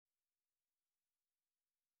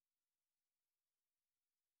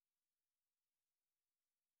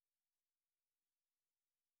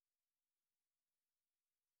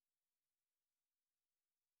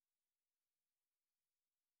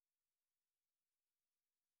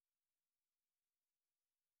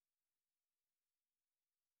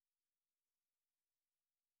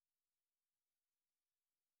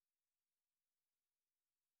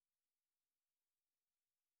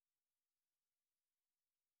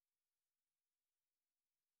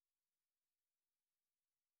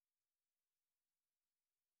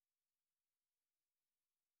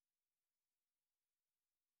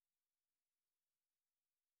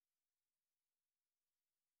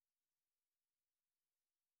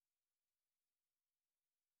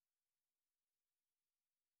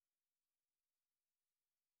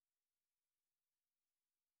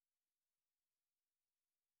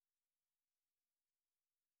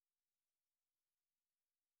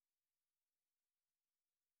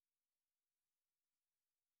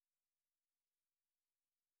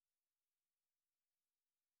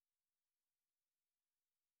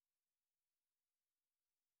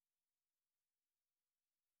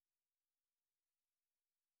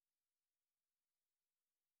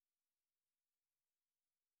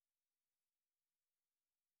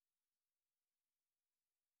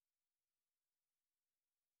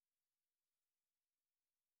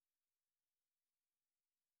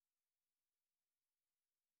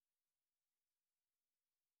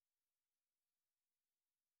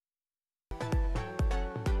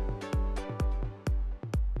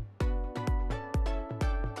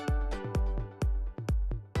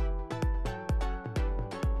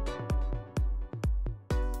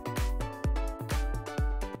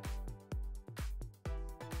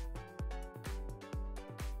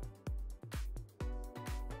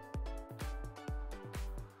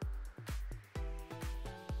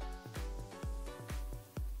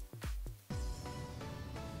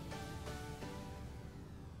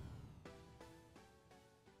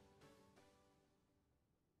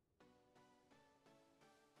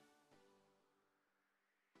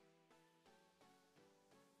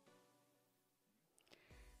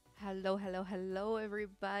Hello, hello, hello,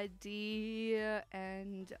 everybody,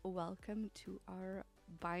 and welcome to our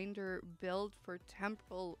binder build for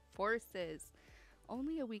Temporal Forces.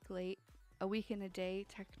 Only a week late, a week and a day,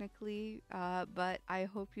 technically, but I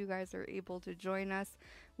hope you guys are able to join us.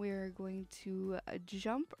 We're going to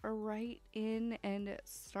jump right in and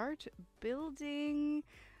start building.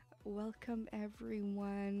 Welcome,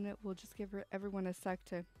 everyone. We'll just give everyone a sec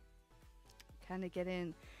to kind of get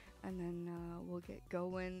in, and then we'll get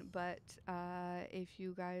going. But if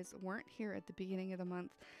you guys weren't here at the beginning of the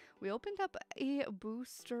month, we opened up a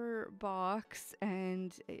booster box,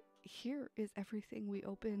 and here is everything we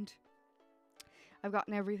opened. I've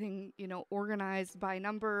gotten everything, organized by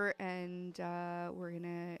number, and we're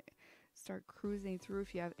gonna start cruising through.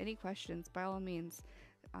 If you have any questions, by all means,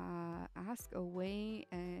 ask away,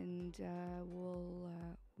 and we'll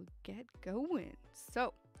get going.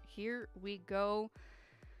 So here we go.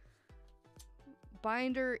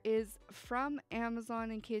 Binder is from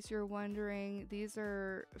Amazon, in case you're wondering. These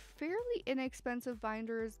are fairly inexpensive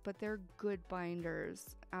binders, but they're good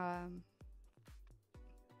binders. Yeah.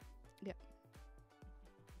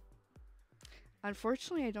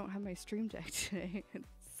 Unfortunately, I don't have my Stream Deck today,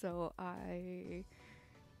 so I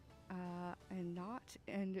am not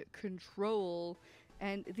in control.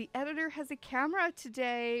 And the editor has a camera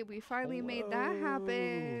today. We finally made that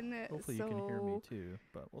happen. Hopefully you can hear me too,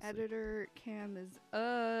 but we'll see. Editor cam is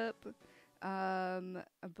up.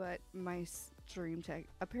 But my Stream Deck,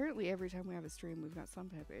 apparently every time we have a stream, we've got some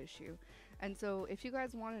type of issue. And so if you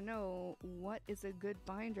guys want to know what is a good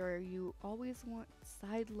binder, you always want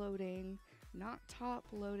side loading, not top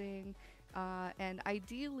loading. And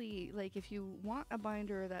ideally, like, if you want a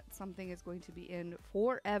binder that something is going to be in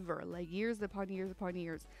forever, like years upon years upon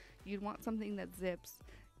years, you'd want something that zips.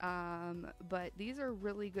 But these are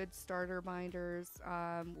really good starter binders,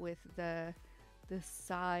 with the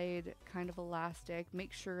side kind of elastic.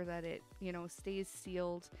 Make sure that it, stays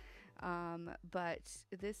sealed. But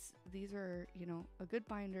these are, a good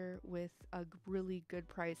binder with a really good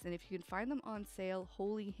price. And if you can find them on sale,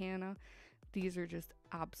 holy Hannah, these are just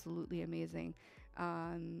absolutely amazing.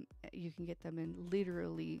 You can get them in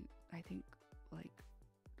literally, I think, like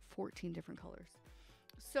 14 different colors.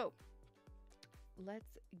 So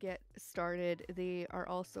let's get started. They are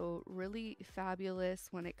also really fabulous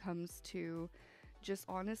when it comes to just,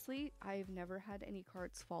 honestly, I've never had any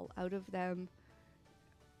cards fall out of them.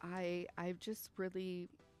 I've just really,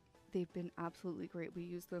 they've been absolutely great. We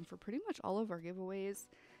use them for pretty much all of our giveaways,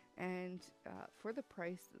 and for the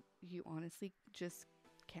price, you honestly just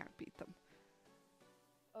can't beat them.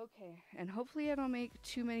 Okay, and hopefully I don't make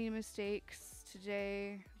too many mistakes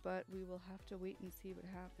today, but we will have to wait and see what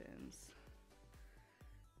happens.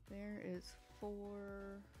 There is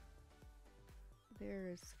 4. There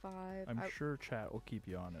is 5. I'm sure chat will keep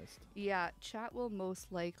you honest. Yeah, chat will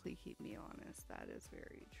most likely keep me honest. That is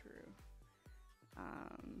very true.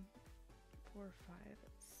 4, 5,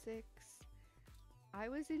 6. I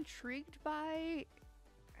was intrigued by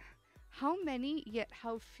how many, yet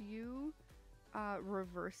how few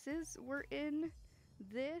reverses were in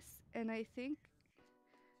this, and I think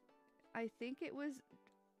it was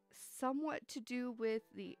somewhat to do with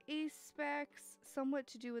the ace specs, somewhat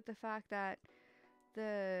to do with the fact that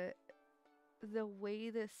the way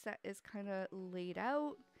this set is kind of laid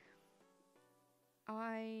out.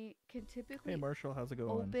 I can typically, hey Marshall, how's it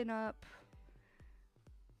going? Open up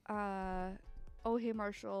oh hey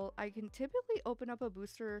Marshall, I can typically open up a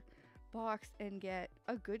booster box and get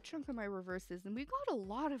a good chunk of my reverses, and we got a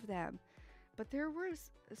lot of them, but there was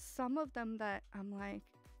some of them that I'm like,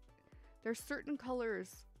 there's certain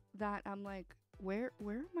colors that I'm like, where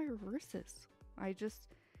are my reverses? I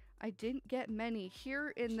didn't get many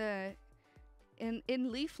here in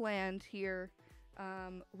Leafland here.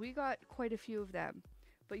 We got quite a few of them,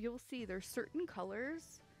 but you'll see there's certain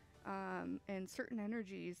colors and certain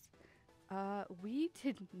energies. We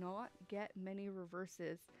did not get many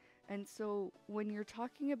reverses. And so when you're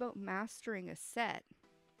talking about mastering a set,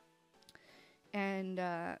 and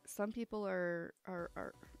some people are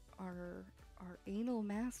anal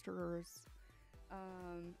masterers,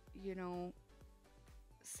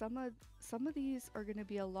 some of these are going to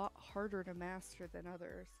be a lot harder to master than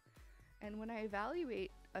others. And when I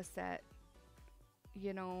evaluate a set,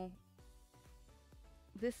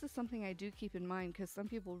 this is something I do keep in mind, because some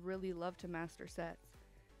people really love to master sets,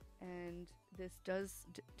 and this does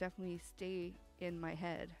definitely stay in my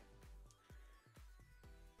head.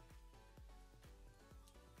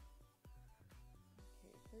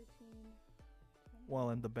 Okay, 13. 20. Well,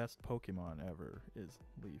 and the best Pokemon ever is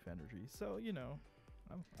Leaf Energy, so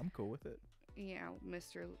I'm cool with it. Yeah,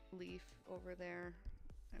 Mr. Leaf over there.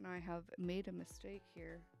 And I have made a mistake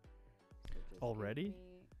here. So just Already?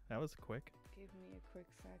 That was quick. Give me a quick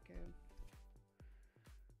second.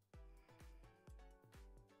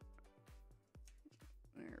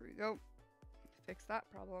 There we go. Fix that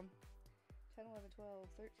problem. 10, 11, 12,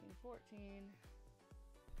 13, 14.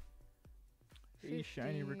 Hey,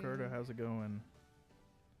 Shiny Ricardo, how's it going?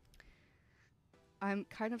 I'm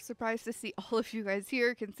kind of surprised to see all of you guys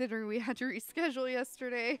here, considering we had to reschedule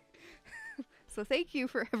yesterday. So thank you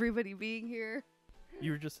for everybody being here.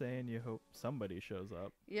 You were just saying you hope somebody shows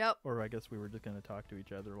up. Yep. Or I guess we were just going to talk to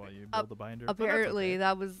each other while you build the binder. Apparently,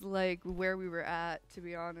 that was like where we were at, to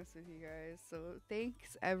be honest with you guys. So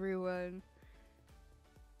thanks, everyone.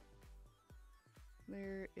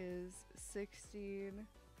 There is 16.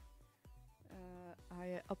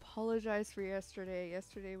 I apologize for yesterday.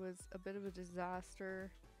 Yesterday was a bit of a disaster.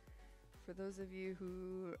 For those of you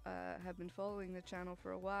who have been following the channel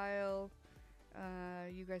for a while,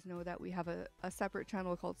 you guys know that we have a separate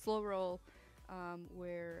channel called Slow Roll,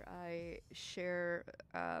 where I share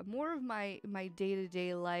more of my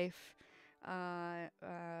day-to-day life, and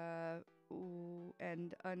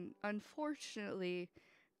unfortunately,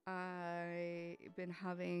 I've been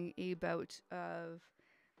having a bout of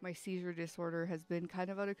my seizure disorder. Has been kind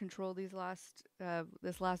of out of control this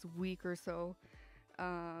last week or so,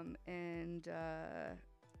 and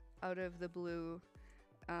out of the blue,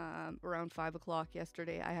 around 5 o'clock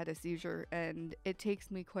yesterday, I had a seizure, and it takes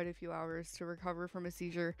me quite a few hours to recover from a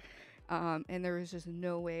seizure. And there was just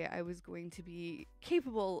no way I was going to be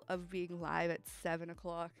capable of being live at 7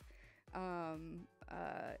 o'clock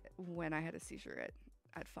when I had a seizure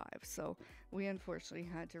at 5. So we unfortunately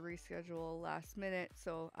had to reschedule last minute.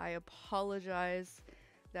 So I apologize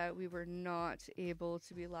that we were not able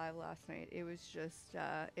to be live last night. It was just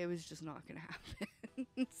not gonna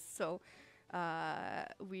happen. So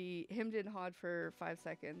we hemmed and hawed for 5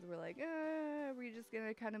 seconds. We're like, we're just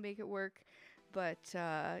gonna kind of make it work. But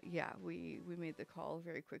yeah, we made the call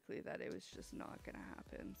very quickly that it was just not gonna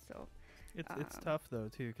happen. So it's tough though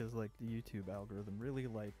too, because like the YouTube algorithm really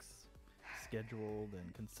likes scheduled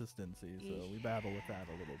and consistency, so we battle with that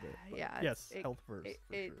a little bit. But yeah, yes, health first.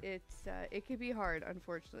 It can be hard,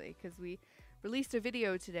 unfortunately, because we released a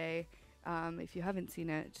video today. If you haven't seen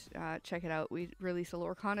it, check it out. We released a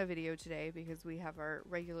Lorcana video today because we have our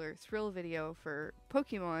regular Thrill video for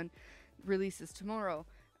Pokemon releases tomorrow.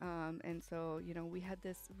 And so, you know, we had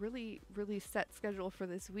this really, really set schedule for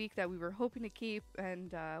this week that we were hoping to keep.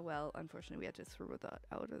 And, well, unfortunately, we had to throw that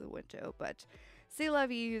out of the window. But c'est la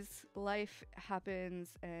vie, life happens,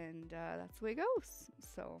 and that's the way it goes.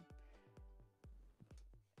 So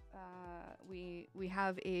we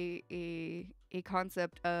have a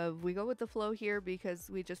concept of we go with the flow here because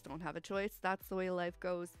we just don't have a choice. That's the way life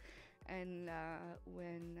goes. And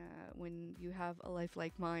when you have a life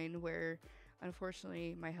like mine, where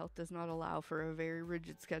unfortunately my health does not allow for a very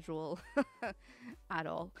rigid schedule at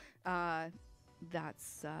all,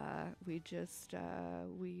 that's we just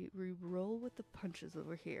we roll with the punches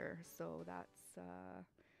over here. So that's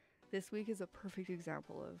this week is a perfect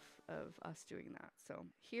example of us doing that. So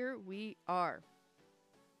here we are.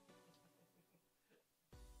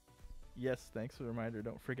 Yes, thanks for the reminder.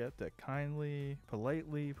 Don't forget to kindly,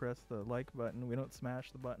 politely press the like button. We don't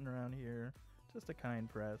smash the button around here. Just a kind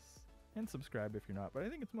press. And subscribe if you're not. But I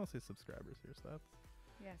think it's mostly subscribers here, so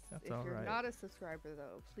that's if all you're right. not a subscriber,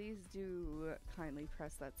 though, please do kindly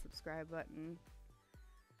press that subscribe button.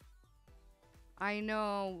 I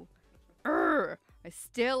know. I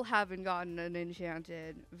still haven't gotten an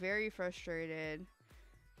enchanted. Very frustrated.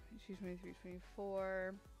 She's 23,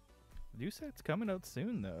 24. You said it's coming out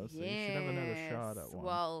soon, though, so you should have another shot at one.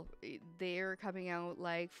 Well, they're coming out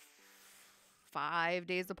like 5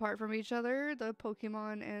 days apart from each other, the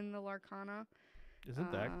Pokemon and the Lorcana. Is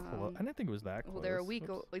it that close? I didn't think it was that close. Well, they're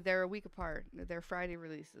a week apart. They're Friday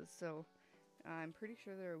releases, so I'm pretty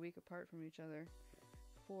sure they're a week apart from each other.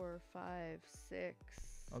 4, 5, 6.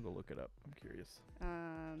 I'll go look it up. I'm curious.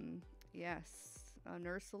 Yes, an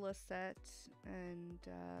Ursula set, and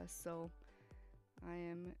so I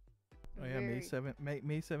am. Oh yeah,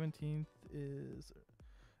 May 17th is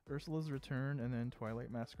Ursula's Return, and then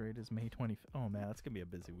Twilight Masquerade is May 20th. Oh man, that's gonna be a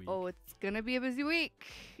busy week. Oh, it's gonna be a busy week.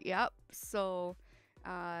 Yep. So,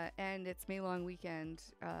 and it's May long weekend.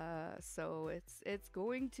 So it's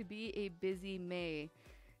going to be a busy May,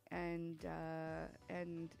 and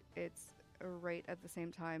it's right at the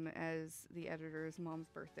same time as the editor's mom's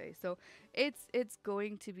birthday. So it's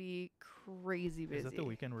going to be crazy busy. Is that the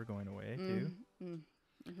weekend we're going away too?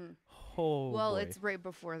 Mm-hmm. Oh, well, boy. it's right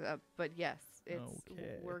before that, but yes,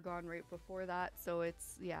 Okay. we're gone right before that. So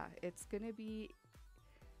it's gonna be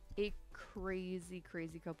a crazy,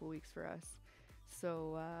 crazy couple weeks for us.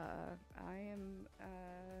 So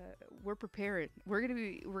we're prepared. We're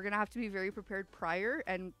gonna have to be very prepared prior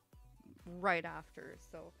and right after.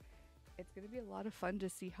 So it's gonna be a lot of fun to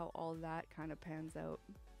see how all that kind of pans out.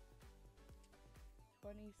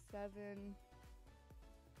 27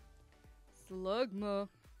 Slugma.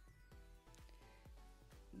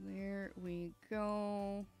 There we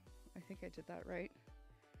go. I think I did that right.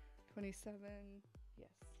 27. Yes.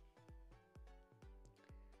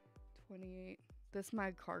 28. This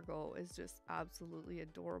Mag Cargo is just absolutely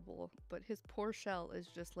adorable, but his poor shell is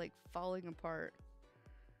just like falling apart.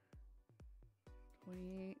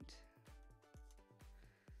 28.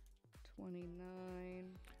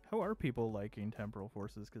 29. How are people liking Temporal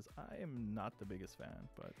Forces? Because I am not the biggest fan,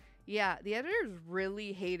 but Yeah, the editor's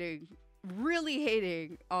really hating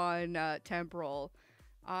on Temporal.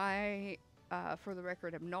 I, for the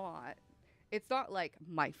record, am not. It's not like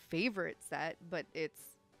my favorite set, but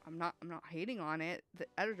I'm not hating on it. The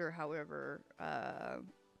editor, however,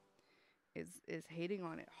 is hating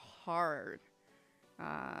on it hard.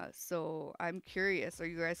 So I'm curious. Are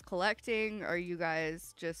you guys collecting? Are you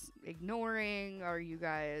guys just ignoring? Are you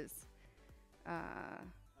guys?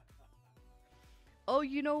 Oh,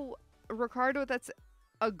 Ricardo, that's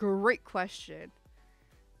a great question.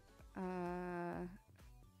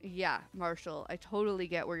 Yeah, Marshall, I totally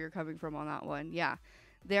get where you're coming from on that one. Yeah,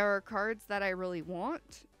 there are cards that I really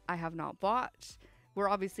want. I have not bought. We're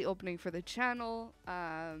obviously opening for the channel.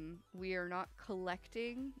 We are not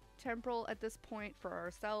collecting Temporal at this point for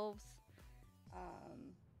ourselves.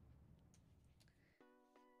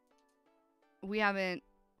 We haven't.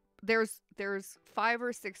 There's 5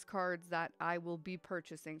 or 6 cards that I will be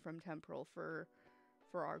purchasing from Temporal for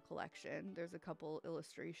our collection. There's a couple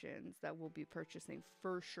illustrations that we'll be purchasing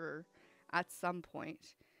for sure at some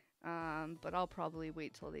point. But I'll probably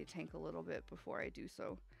wait till they tank a little bit before I do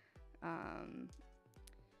so.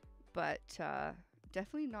 But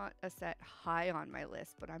definitely not a set high on my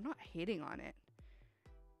list, but I'm not hating on it.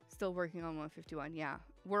 Still working on 151. Yeah,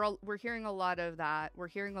 we're hearing a lot of that. We're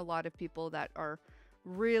hearing a lot of people that are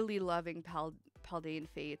really loving Paldean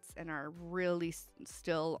Fates and are really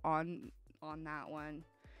still on that one.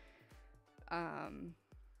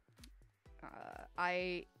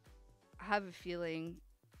 I have a feeling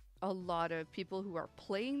a lot of people who are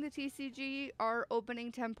playing the TCG are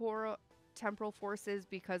opening Temporal Forces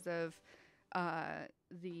because of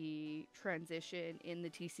the transition in the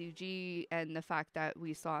TCG and the fact that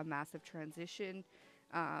we saw a massive transition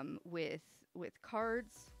with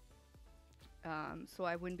cards. So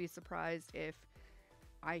I wouldn't be surprised if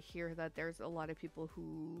I hear that there's a lot of people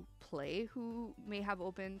who play who may have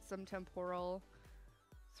opened some Temporal.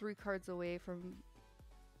 3 cards away from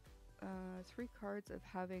 3 cards of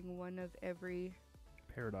having one of every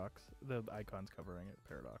Paradox. The icon's covering it.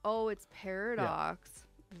 Paradox. Oh, it's Paradox.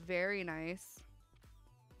 Yeah. Very nice.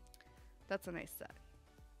 That's a nice set.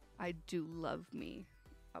 I do love me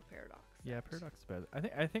a Paradox set. Yeah, Paradox is better.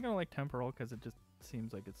 I think I like Temporal because it just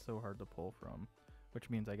seems like it's so hard to pull from, which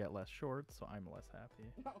means I get less shorts, so I'm less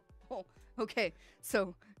happy. Oh, okay.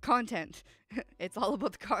 So content. It's all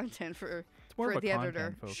about the content for the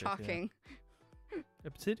editor. Focus, shocking. Yeah.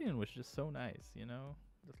 Obsidian was just so nice,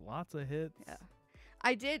 Just lots of hits. Yeah.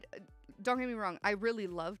 I did. Don't get me wrong. I really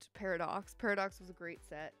loved Paradox. Paradox was a great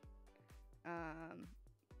set.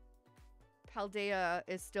 Paldea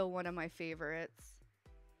is still one of my favorites.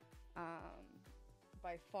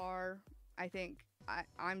 By far, I think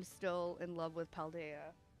I'm still in love with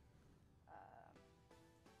Paldea.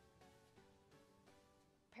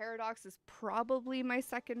 Paradox is probably my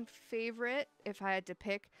second favorite if I had to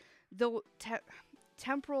pick. Though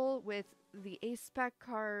Temporal with the A-Spec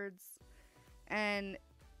cards and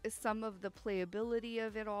some of the playability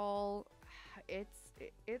of it all, it's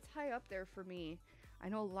high up there for me. I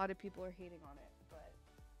know a lot of people are hating on it, but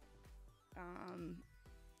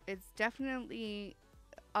it's definitely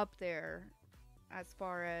up there as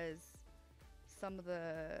far as some of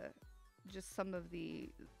the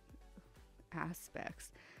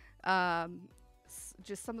aspects,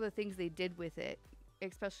 just some of the things they did with it,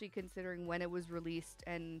 especially considering when it was released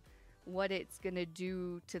and what it's gonna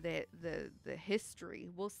do to the history.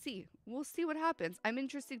 We'll see what happens. I'm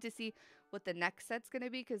interested to see what the next set's gonna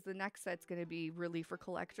be, because the next set's gonna be really for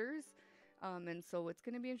collectors, and so it's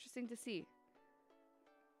gonna be interesting to see.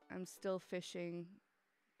 I'm still fishing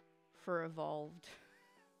for Evolved.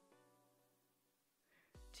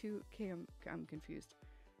 Okay, I'm confused.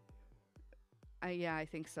 Yeah, I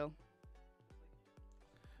think so.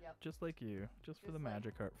 Yeah, Yep. Just like you. Just for the Just like-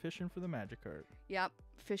 Magikarp. Fishing for the Magikarp. Yep.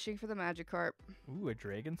 Fishing for the Magikarp. Ooh, a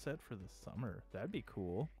dragon set for the summer. That'd be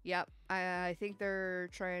cool. Yep. I think they're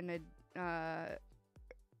trying to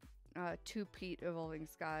two-peat Evolving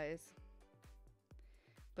Skies.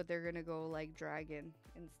 But they're going to go like dragon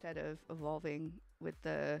instead of evolving with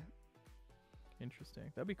the...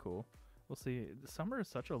 Interesting. That'd be cool. We'll see. The summer is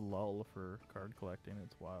such a lull for card collecting.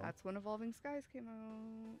 It's wild. That's when Evolving Skies came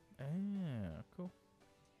out. Yeah, cool.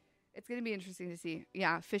 It's going to be interesting to see.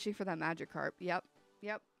 Yeah, fishing for that Magikarp. Yep.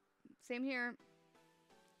 Yep. Same here.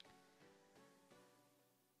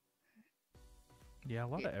 Yeah, a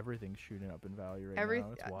lot of everything's shooting up in value right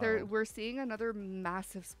now. It's wild. We're seeing another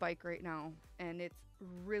massive spike right now, and it's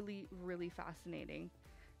really, really fascinating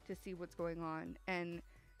to see what's going on. And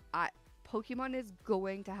Pokemon is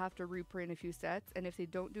going to have to reprint a few sets, and if they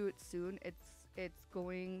don't do it soon, it's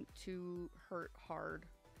going to hurt hard.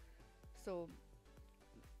 So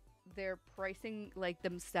they're pricing like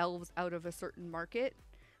themselves out of a certain market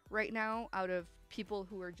right now, out of people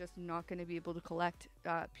who are just not going to be able to collect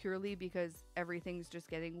purely because everything's just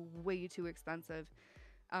getting way too expensive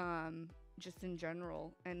just in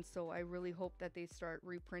general. And so I really hope that they start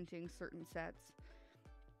reprinting certain sets,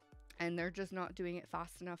 and they're just not doing it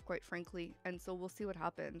fast enough, quite frankly. And so we'll see what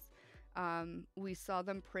happens. We saw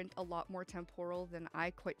them print a lot more temporal than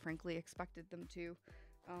I quite frankly expected them to.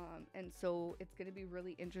 And so it's going to be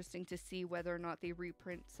really interesting to see whether or not they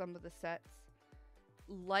reprint some of the sets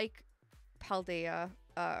like Paldea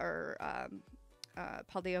or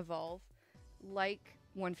Paldea Evolve, like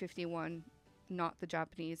 151, not the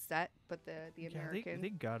Japanese set, but the American. They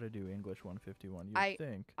gotta do English 151, you'd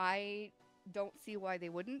think. I don't see why they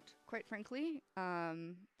wouldn't, quite frankly.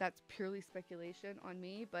 That's purely speculation on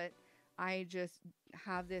me, but I just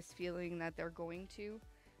have this feeling that they're going to.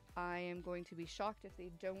 I am going to be shocked if they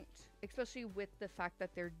don't, especially with the fact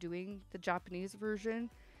that they're doing the Japanese version.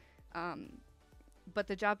 But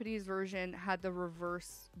the Japanese version had the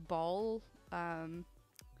reverse ball.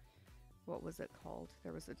 What was it called?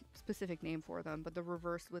 There was a specific name for them, but the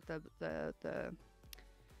reverse with the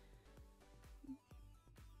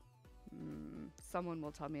someone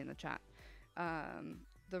will tell me in the chat.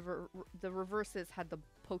 The reverses had the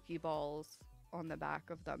Pokeballs on the back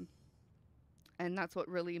of them, and that's what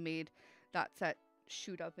really made that set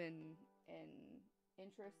shoot up in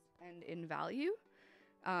interest and in value.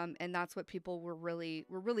 And that's what people were really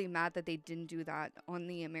mad that they didn't do that on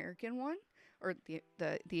the American one, or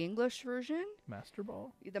the English version. Master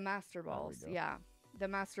Ball? The Master Balls, yeah. The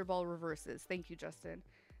Master Ball reverses. Thank you, Justin.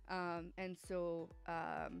 And so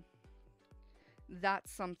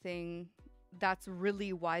that's something, that's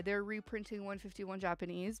really why they're reprinting 151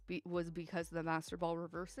 Japanese, was because of the Master Ball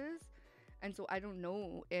reverses. And so I don't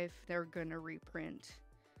know if they're going to reprint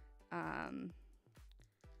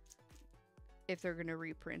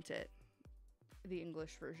it, the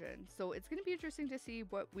English version. So it's going to be interesting to see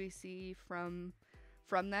what we see from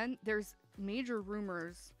then. There's major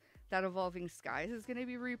rumors that Evolving Skies is going to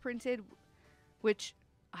be reprinted, which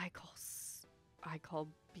I call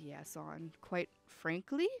BS on, quite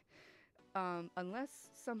frankly. Unless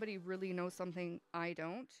somebody really knows something I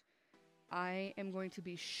don't, I am going to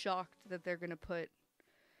be shocked that they're going to put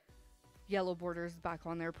yellow borders back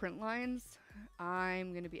on their print lines.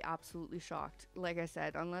 I'm going to be absolutely shocked. Like I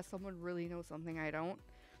said, unless someone really knows something I don't.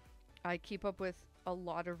 I keep up with a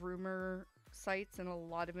lot of rumor sites and a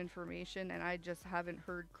lot of information, and I just haven't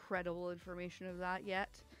heard credible information of that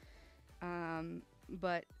yet.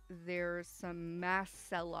 But there's some mass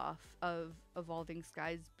sell-off of Evolving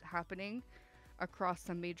Skies happening across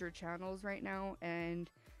some major channels right now, and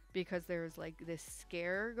because there's like this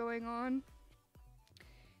scare going on,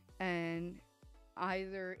 and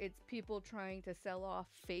either it's people trying to sell off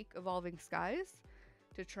fake Evolving Skies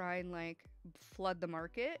to try and like flood the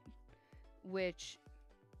market, which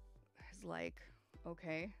is like,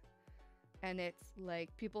 okay. And it's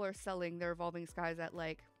like people are selling their Evolving Skies at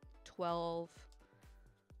like $12,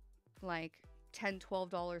 like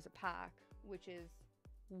 $10-12 a pack, which is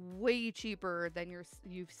way cheaper than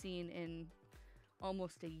you've seen in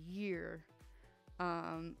almost a year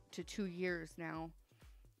to 2 years now.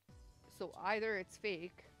 So either it's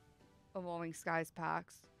fake Evolving Skies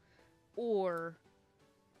packs, or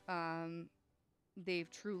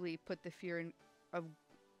they've truly put the fear of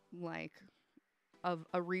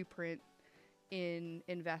a reprint in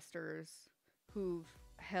investors who've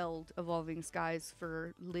held Evolving Skies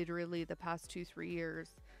for literally the past 2-3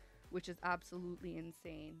 years, which is absolutely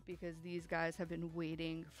insane, because these guys have been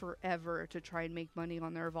waiting forever to try and make money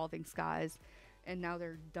on their Evolving Skies, and now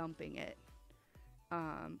they're dumping it.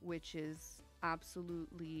 Which is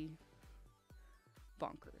absolutely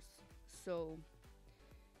bonkers. So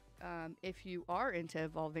if you are into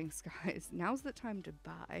Evolving Skies, now's the time to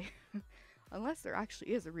buy. Unless there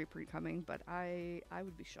actually is a reprint coming, but I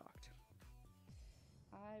would be shocked.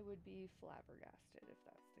 I would be flabbergasted if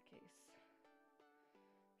that's the case.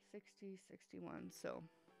 60, 61, so.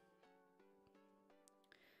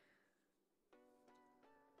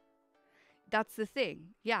 That's the thing.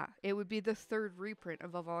 Yeah, it would be the third reprint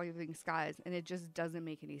of Evolving Skies, and it just doesn't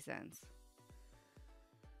make any sense.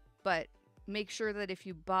 But make sure that if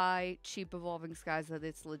you buy cheap Evolving Skies that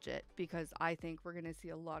it's legit, because I think we're going to see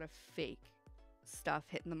a lot of fake stuff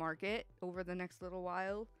hitting the market over the next little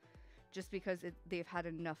while, just because they've had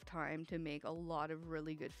enough time to make a lot of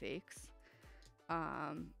really good fakes.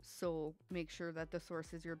 So make sure that the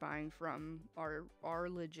sources you're buying from are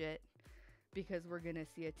legit, because we're going to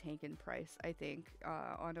see a tank in price, I think,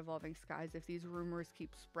 on Evolving Skies. If these rumors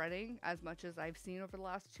keep spreading as much as I've seen over the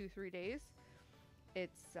last 2-3 days,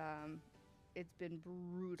 it's been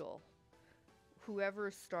brutal.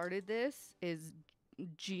 Whoever started this is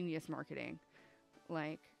genius marketing.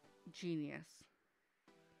 Like, genius.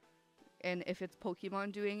 And if it's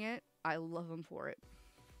Pokemon doing it, I love them for it.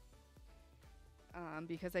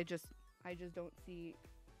 Because I just don't see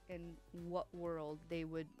in what world they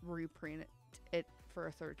would reprint it for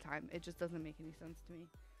a third time. It just doesn't make any sense to me.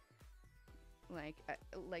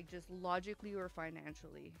 Like just logically or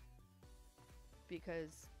financially.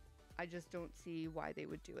 Because I just don't see why they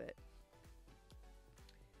would do it.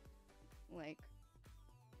 Like,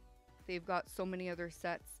 they've got so many other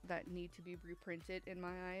sets that need to be reprinted in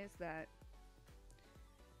my eyes that,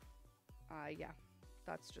 yeah,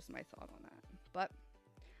 that's just my thought on that. But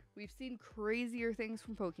we've seen crazier things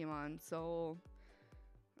from Pokemon, so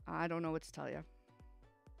I don't know what to tell you.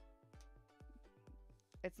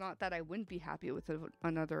 It's not that I wouldn't be happy with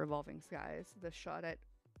another Evolving Skies. The shot at,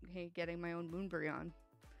 hey, getting my own Moonbryon.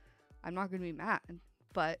 I'm not going to be mad,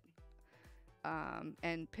 but,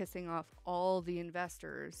 and pissing off all the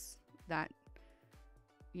investors that,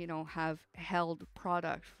 you know, have held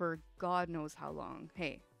product for God knows how long.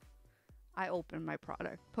 Hey, I opened my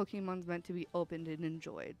product. Pokemon's meant to be opened and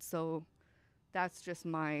enjoyed. So that's just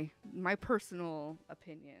my personal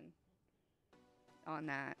opinion on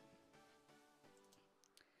that.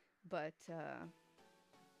 But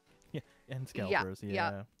yeah, and scalpers,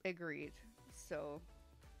 yeah, agreed. So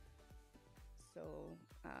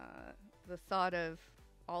the thought of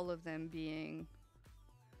all of them being,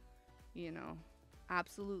 you know,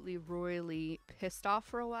 absolutely royally pissed off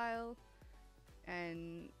for a while,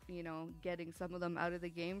 and, you know, getting some of them out of the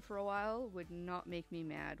game for a while would not make me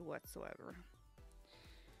mad whatsoever.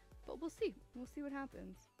 But we'll see. We'll see what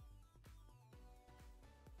happens.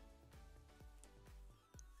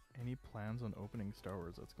 Any plans on opening Star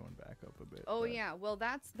Wars? That's going back up a bit. Oh, yeah. Well,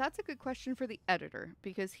 that's a good question for the editor,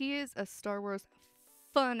 because he is a Star Wars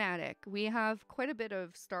fanatic. We have quite a bit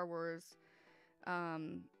of Star Wars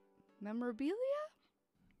memorabilia?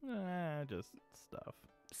 Just stuff.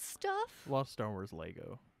 Stuff? A lot of Star Wars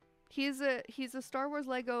Lego. He's a Star Wars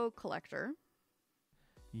Lego collector.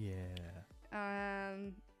 Yeah.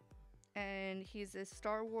 And he's a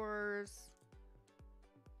Star Wars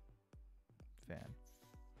fan.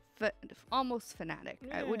 Almost fanatic.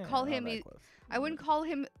 Yeah, I would call him. I wouldn't call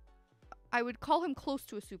him. I would call him close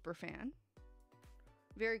to a super fan.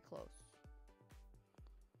 Very close.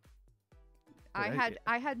 I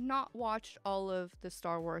had not watched all of the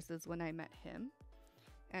Star Warses when I met him,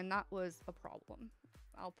 and that was a problem.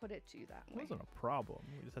 I'll put it to you that way. It wasn't a problem.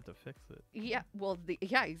 We just had to fix it. Yeah, well,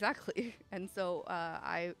 yeah, exactly. And so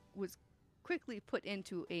I was quickly put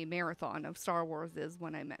into a marathon of Star Warses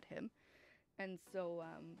when I met him. And so,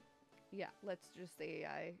 yeah, let's just say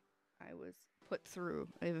I was put through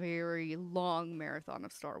a very long marathon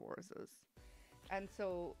of Star Warses. And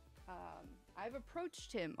so I've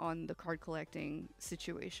approached him on the card collecting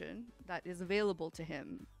situation that is available to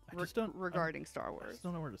him regarding Star Wars. I just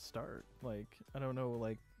don't know where to start. Like, I don't know,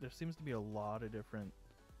 like, there seems to be a lot of different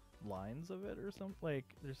lines of it or something. Like,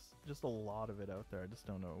 there's just a lot of it out there. I just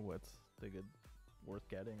don't know what's worth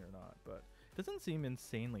getting or not. But it doesn't seem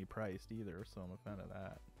insanely priced either, so I'm a fan of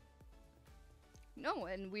that. No,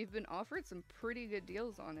 and we've been offered some pretty good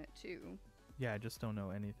deals on it too. Yeah, I just don't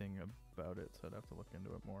know anything about it, so I'd have to look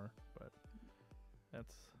into it more. But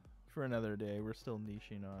that's for another day. We're still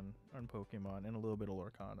niching on Pokemon and a little bit of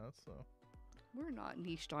Lorcana, so we're not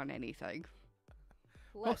niched on anything.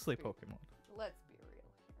 Mostly Pokemon. Let's be real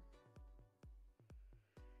here.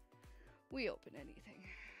 We open anything.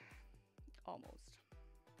 Almost.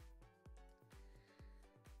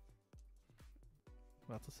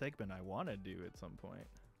 That's a segment I want to do at some point.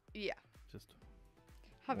 Yeah. Just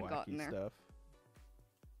haven't wacky gotten there. Stuff.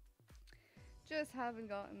 Just haven't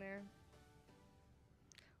gotten there.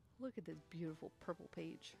 Look at this beautiful purple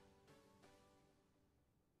page.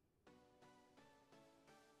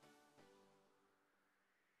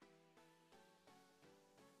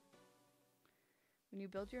 When you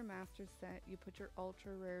build your master set, you put your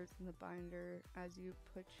ultra rares in the binder as you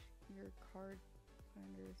put your card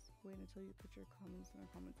binders. Wait until you put your commons and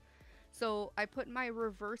uncommons. So I put my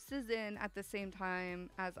reverses in at the same time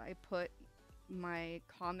as I put my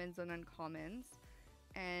commons and uncommons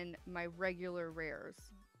and my regular rares.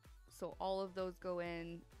 So all of those go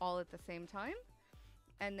in all at the same time.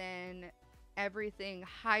 And then everything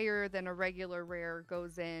higher than a regular rare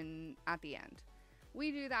goes in at the end.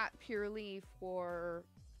 We do that purely for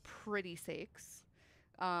pretty sakes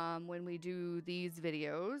when we do these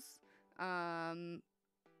videos. I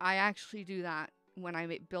actually do that when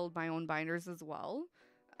I build my own binders as well.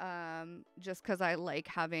 Just because I like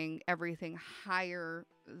having everything higher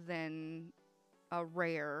than a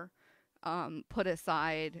rare put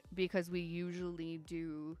aside, because we usually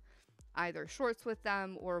do either shorts with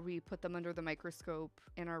them or we put them under the microscope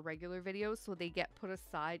in our regular videos, so they get put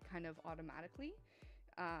aside kind of automatically.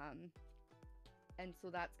 And so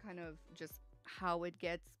that's kind of just how it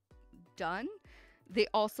gets done. They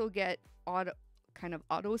also get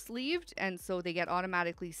auto sleeved, and so they get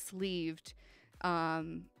automatically sleeved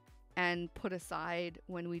and put aside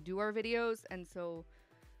when we do our videos. And so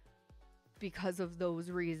because of those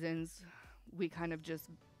reasons, we kind of just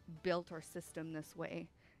built our system this way.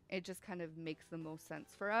 It just kind of makes the most sense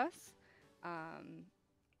for us.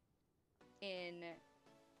 In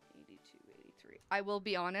 82, 83, I will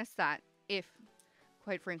be honest that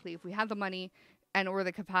quite frankly, if we had the money and or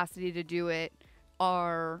the capacity to do it,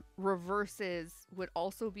 our reverses would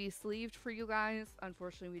also be sleeved for you guys.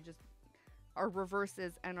 Unfortunately, our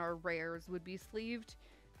reverses and our rares would be sleeved.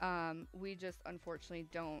 We just unfortunately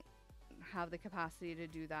don't have the capacity to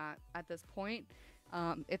do that at this point.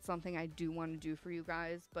 It's something I do want to do for you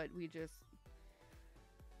guys, but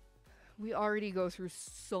we already go through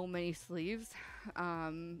so many sleeves.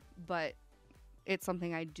 But it's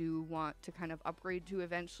something I do want to kind of upgrade to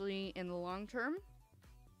eventually in the long term.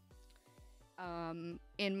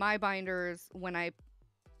 In my binders, when I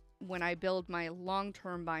build my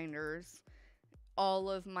long-term binders,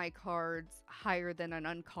 all of my cards higher than an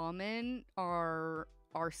uncommon are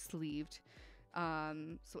sleeved.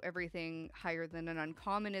 So everything higher than an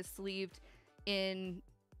uncommon is sleeved. In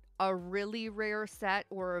a really rare set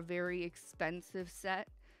or a very expensive set,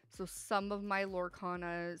 so some of my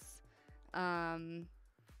Lorcanas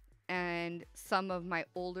and some of my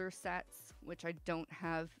older sets, which I don't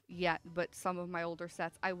have yet, but some of my older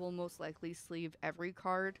sets, I will most likely sleeve every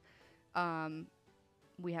card.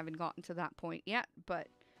 We haven't gotten to that point yet, but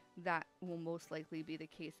that will most likely be the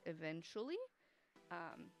case eventually.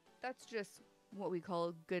 That's just what we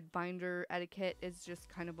call good binder etiquette. Is just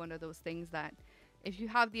kind of one of those things that if you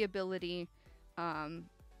have the ability,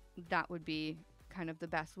 that would be kind of the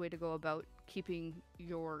best way to go about keeping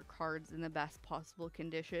your cards in the best possible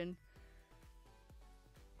condition.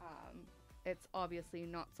 It's obviously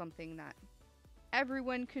not something that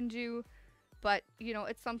everyone can do, but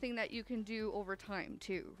it's something that you can do over time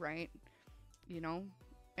too, right?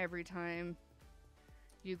 Every time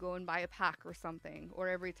you go and buy a pack or something, or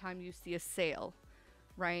every time you see a sale,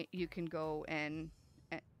 right, you can go and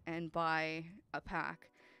buy a pack.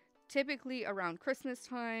 Typically around Christmas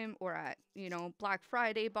time or at Black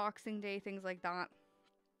Friday, Boxing Day, things like that,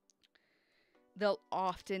 they'll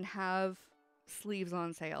often have sleeves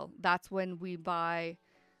on sale. That's when we buy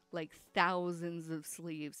like thousands of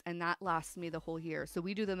sleeves, and that lasts me the whole year. So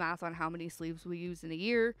we do the math on how many sleeves we use in a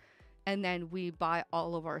year, and then we buy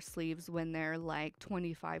all of our sleeves when they're like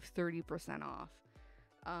 25-30% off.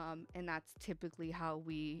 And that's typically how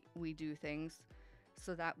we do things,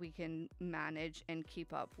 so that we can manage and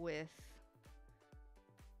keep up with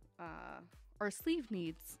our sleeve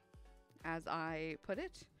needs, as I put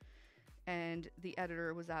it. And the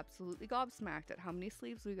editor was absolutely gobsmacked at how many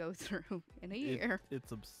sleeves we go through in a year.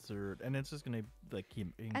 It's absurd, and it's just gonna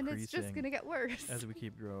keep increasing. And it's just gonna get worse as we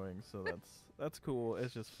keep growing. So that's cool.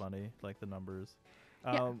 It's just funny, like the numbers.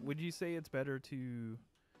 Yeah. Would you say it's better to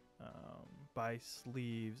buy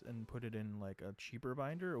sleeves and put it in like a cheaper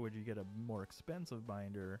binder, or would you get a more expensive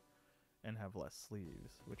binder and have less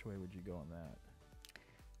sleeves? Which way would you go on that?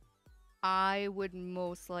 I would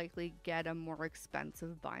most likely get a more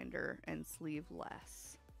expensive binder and sleeve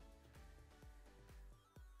less.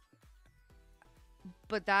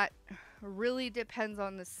 But that really depends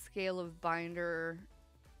on the scale of binder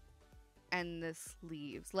and the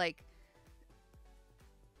sleeves. Like,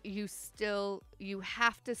 you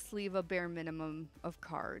have to sleeve a bare minimum of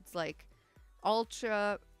cards. Like,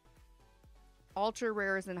 ultra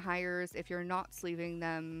rares and higher, if you're not sleeving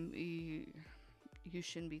them, you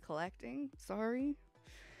shouldn't be collecting. Sorry.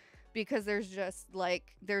 Because there's just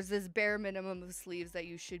like, there's this bare minimum of sleeves that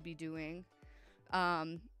you should be doing.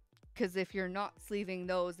 Because if you're not sleeving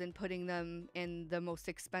those and putting them in the most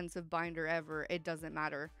expensive binder ever, it doesn't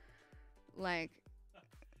matter. Like,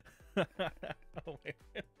 Oh, wait.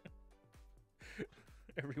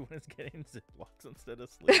 Everyone is getting Ziplocs instead of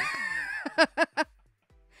sleeves.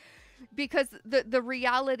 because the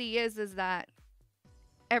reality is that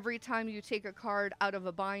every time you take a card out of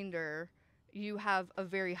a binder, you have a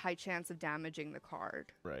very high chance of damaging the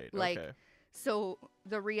card. Right. Like, okay. so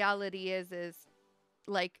the reality is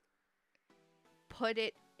like, put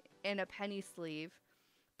it in a penny sleeve,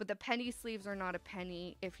 but the penny sleeves are not a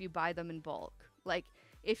penny if you buy them in bulk. Like,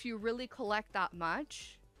 if you really collect that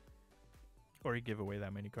much, Or you give away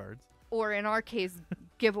that many cards. or in our case,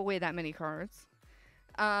 give away that many cards,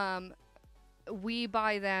 we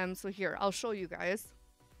buy them. So here, I'll show you guys.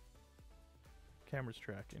 Camera's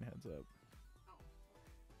tracking, heads up.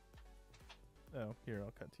 Oh, here,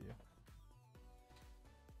 I'll cut to you.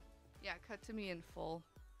 Yeah, cut to me in full.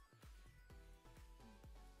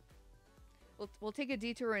 We'll take a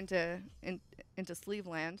detour into sleeve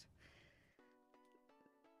land.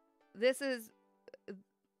 This is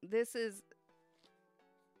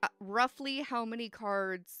roughly how many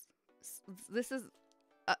cards. This is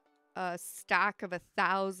a stack of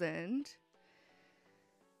 1,000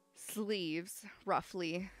 sleeves,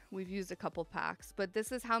 roughly. We've used a couple packs, but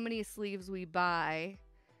this is how many sleeves we buy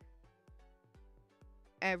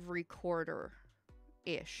every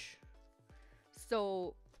quarter-ish.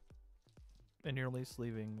 So And you're only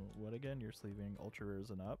sleeving what again? You're sleeving ultra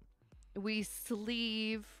rares and up? we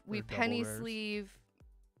Or penny double rares? sleeve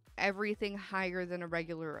everything higher than a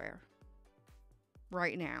regular rare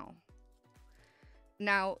right now.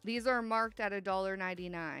 Now, these are marked at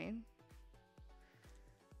 $1.99.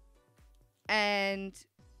 And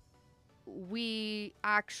we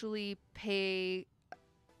actually pay,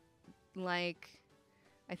 like,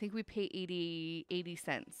 I think we pay 80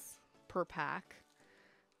 cents per pack.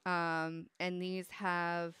 And these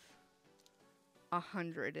have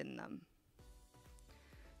 100 in them.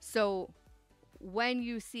 So when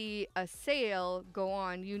you see a sale go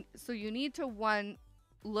on, you need to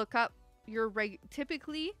look up your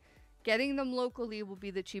typically getting them locally will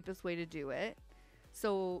be the cheapest way to do it.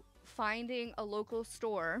 So finding a local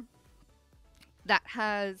store that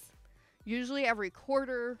has, usually every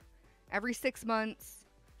quarter, every 6 months,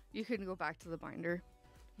 you can go back to the binder.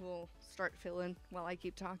 We'll start filling while I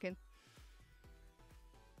keep talking.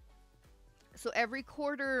 So every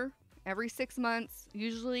quarter, every 6 months,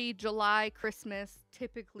 usually July, Christmas,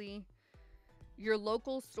 typically, your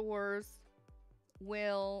local stores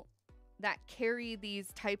that carry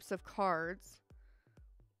these types of cards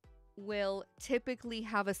will typically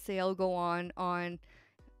have a sale go on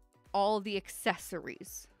all the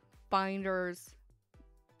accessories, binders,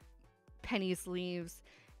 penny sleeves,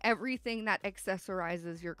 everything that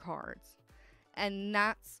accessorizes your cards. And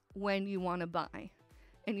that's when you want to buy.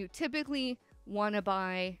 And you typically want to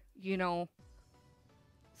buy,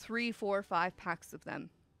 3, 4, 5 packs of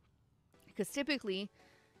them. Because typically,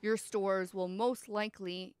 your stores will most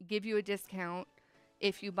likely give you a discount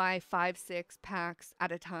if you buy 5, 6 packs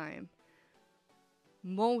at a time.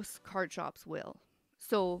 Most card shops will.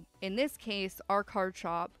 So in this case, our card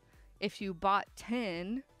shop, if you bought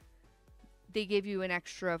 10, they give you an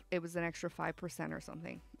extra 5% or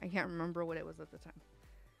something. I can't remember what it was at the time.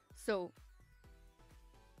 So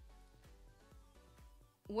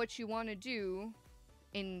what you want to do,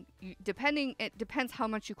 it depends how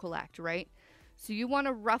much you collect, right? So you want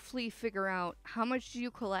to roughly figure out how much do you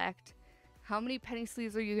collect, how many penny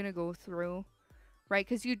sleeves are you going to go through, right?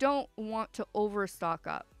 Because you don't want to overstock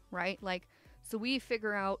up, right? Like, so we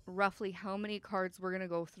figure out roughly how many cards we're going to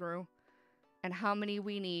go through and how many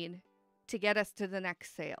we need to get us to the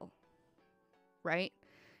next sale, right?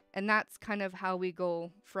 And that's kind of how we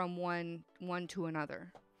go from one to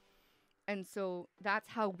another. And so that's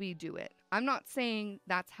how we do it. I'm not saying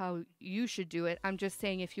that's how you should do it. I'm just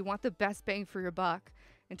saying if you want the best bang for your buck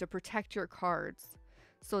and to protect your cards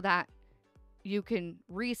so that you can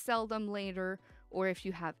resell them later, or if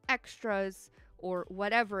you have extras or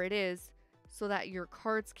whatever it is, so that your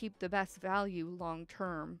cards keep the best value long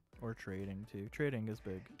term. Or trading too. Trading is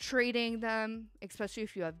big. Trading them, especially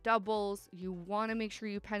if you have doubles, you want to make sure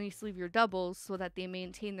you penny sleeve your doubles so that they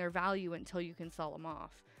maintain their value until you can sell them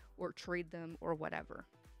off or trade them or whatever.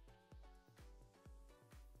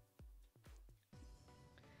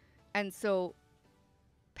 And so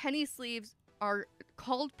penny sleeves are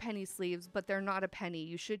called penny sleeves, but they're not a penny.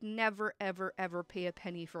 You should never, ever, ever pay a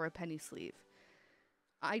penny for a penny sleeve.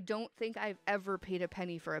 I don't think I've ever paid a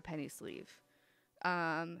penny for a penny sleeve.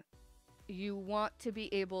 You want to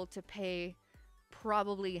be able to pay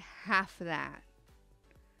probably half that.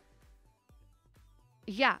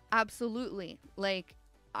 Yeah, absolutely. Like,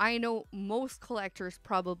 I know most collectors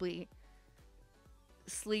probably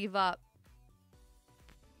sleeve up.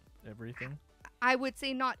 Everything? I would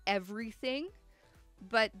say not everything,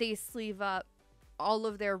 but they sleeve up all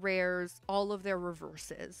of their rares, all of their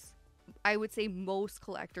reverses. I would say most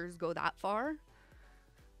collectors go that far.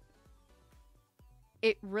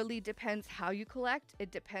 It really depends how you collect. It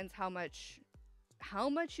depends how much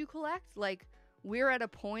you collect. Like, we're at a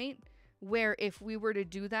point where if we were to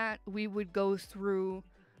do that, we would go through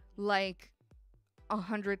like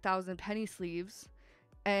 100,000 penny sleeves,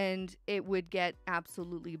 and it would get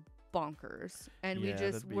absolutely bonkers. And Yeah, we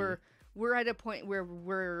just we're at a point where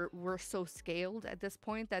we're so scaled at this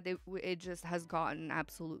point that it just has gotten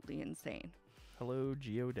absolutely insane. Hello,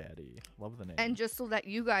 GeoDaddy. Love the name. And just so that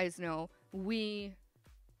you guys know, we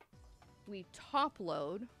top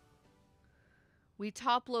load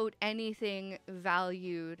anything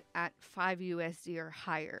valued at 5 USD or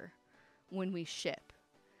higher when we ship.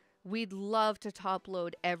 We'd love to top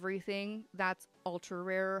load everything that's ultra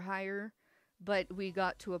rare or higher, but we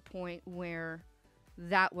got to a point where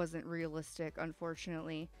that wasn't realistic,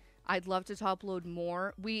 unfortunately. I'd love to top load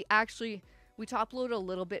more. We top load a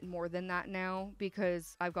little bit more than that now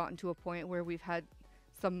because I've gotten to a point where we've had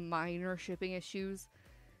some minor shipping issues.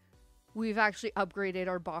 We've actually upgraded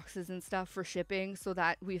our boxes and stuff for shipping so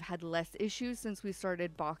that we've had less issues since we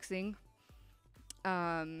started boxing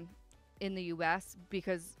in the US,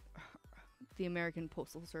 because the American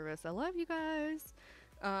Postal Service, I love you guys.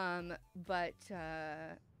 But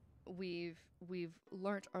we've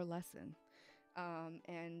learned our lesson.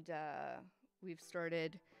 And we've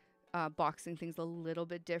started boxing things a little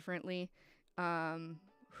bit differently.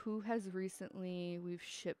 Who has recently we've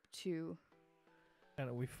shipped to? And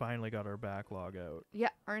we finally got our backlog out. Yeah,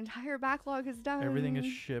 our entire backlog is done. Everything is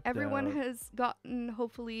shipped Everyone out. has gotten,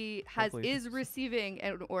 hopefully is receiving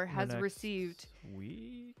or has received.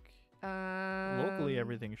 Week? Locally,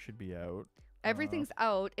 everything should be out. Everything's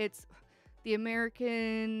out. It's the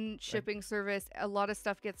American shipping service. A lot of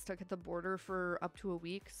stuff gets stuck at the border for up to a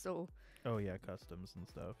week. So. Oh yeah, customs and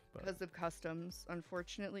stuff. Because of customs.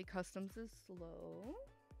 Unfortunately, customs is slow.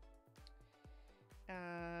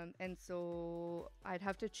 And so I'd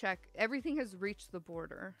have to check. Everything has reached the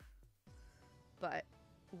border, but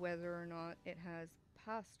whether or not it has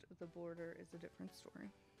passed the border is a different story.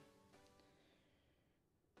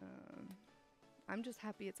 I'm just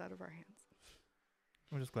happy it's out of our hands.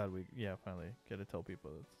 I'm just glad we finally get to tell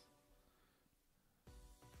people it's.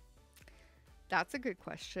 That's a good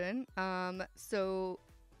question. So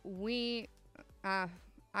I'm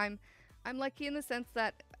lucky in the sense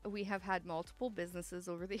that we have had multiple businesses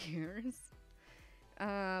over the years.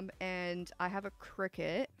 And I have a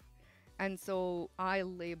Cricut, and so I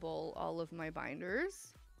label all of my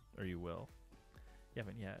binders. Or you will. You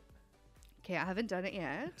haven't yet. Okay, I haven't done it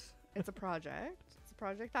yet. It's a project. It's a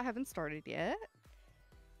project I haven't started yet.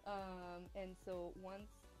 And so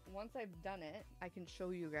once I've done it, I can show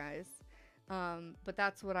you guys. But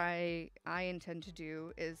that's what I intend to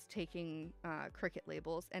do, is taking Cricut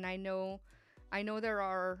labels. And I know there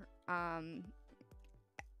are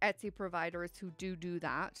Etsy providers who do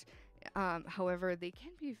that. However, they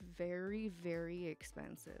can be very, very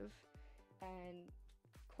expensive. And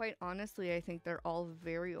quite honestly, I think they're all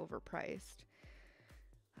very overpriced.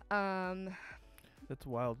 That's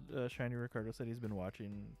wild. Shiny Ricardo said he's been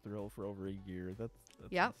watching Thrill for over a year.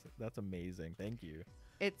 That's amazing. Thank you.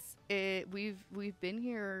 We've been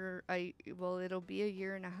here. It'll be a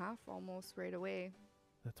year and a half almost right away.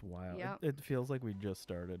 That's wild. Yeah. It feels like we just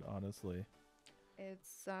started, honestly.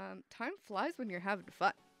 It's time flies when you're having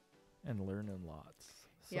fun. And learning lots.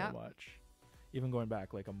 So Yeah. much. Even going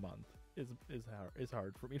back like a month is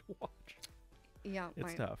hard for me to watch. Yeah.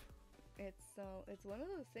 It's tough. It's one of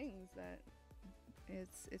those things that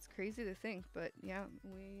it's crazy to think, but yeah,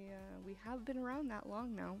 we have been around that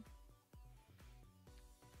long now.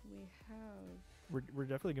 We have. We're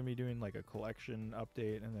definitely gonna be doing like a collection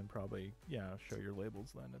update, and then probably show your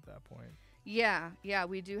labels then at that point. Yeah,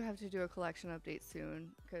 we do have to do a collection update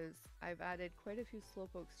soon, because I've added quite a few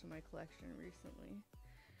slowpokes to my collection recently.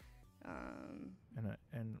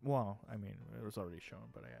 Well, I mean, it was already shown,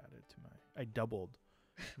 but I doubled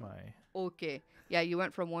my. Okay, yeah, you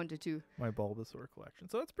went from 1 to 2. My Bulbasaur collection,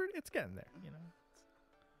 so it's getting there,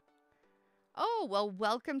 Oh, well,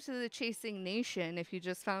 welcome to the Chasing Nation if you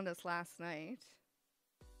just found us last night.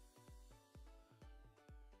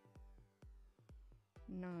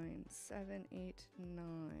 9, 7, 8,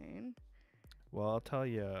 9. Well, I'll tell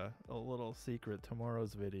you a little secret.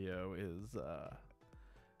 Tomorrow's video is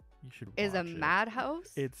you should watch Is a it.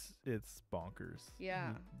 madhouse? It's bonkers. Yeah.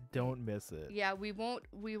 You don't miss it. Yeah, we won't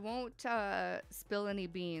spill any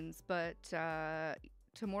beans, but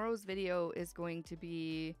tomorrow's video is going to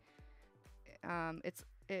be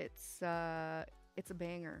it's a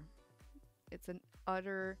banger. It's an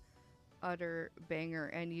utter banger,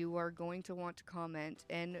 and you are going to want to comment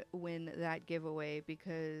and win that giveaway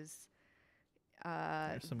because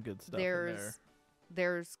There's some good stuff in there.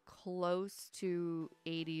 There's close to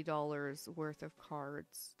 $80 worth of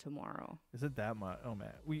cards tomorrow. Is it that much? Oh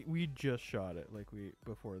man, we just shot it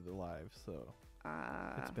before the live, so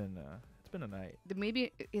it's been a night.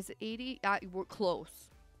 Maybe is it 80? We're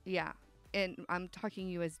close. Yeah, and I'm talking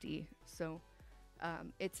USD. So,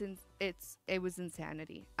 it was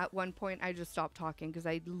insanity. At one point, I just stopped talking because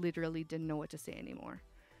I literally didn't know what to say anymore.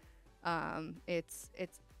 It's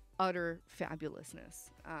utter fabulousness.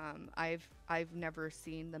 I've never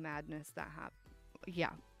seen the madness that happen.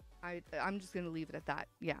 Yeah, I'm just gonna leave it at that.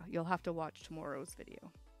 Yeah, you'll have to watch tomorrow's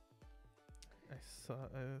video. I saw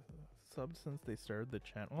sub since they started the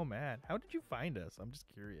channel. Oh man, how did you find us? I'm just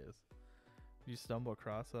curious. Did you stumble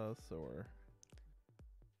across us, or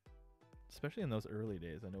especially in those early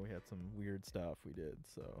days? I know we had some weird stuff we did.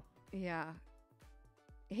 So yeah.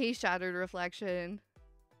 Hey, Shattered Reflection.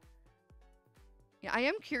 Yeah, I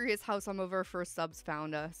am curious how some of our first subs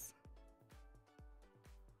found us.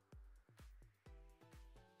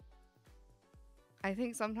 I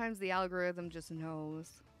think sometimes the algorithm just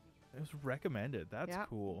knows. it was recommended. That's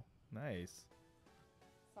cool. Nice.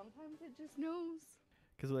 Sometimes it just knows.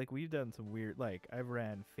 Because like we've done some weird, like I've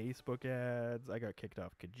ran Facebook ads. I got kicked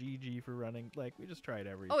off Kijiji for running. Like we just tried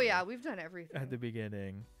everything. Oh yeah, we've done everything. At the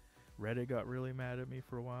beginning, Reddit got really mad at me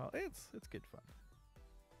for a while. It's good fun.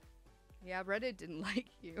 Yeah, Reddit didn't like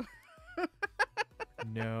you.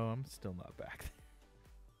 No, I'm still not back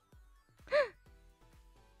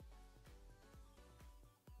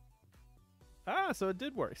there. So it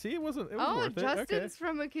did work. See, it was worth it. Justin's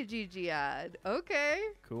from a Kijiji ad. Okay.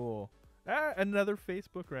 Cool. Another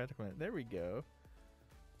Facebook recommend. There we go.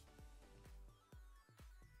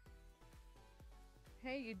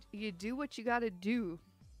 Hey, you do what you gotta do.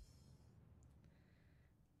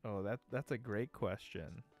 Oh, that's a great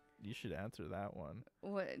question. You should answer that one.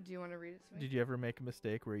 What do you want to read it to me? Did you ever make a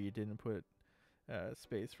mistake where you didn't put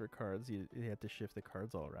space for cards? You had to shift the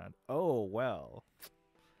cards all around. Oh well.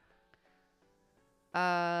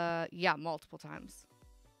 Yeah, multiple times.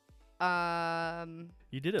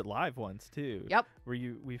 You did it live once too. Yep. Where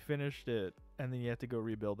we finished it and then you had to go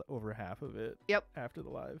rebuild over half of it. Yep. After the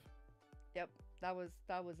live. Yep. That was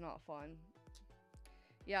not fun.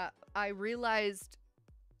 Yeah, I realized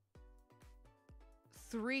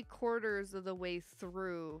 3/4 of the way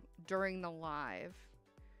through during the live.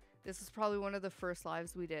 This is probably one of the first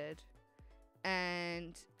lives we did.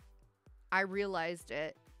 And I realized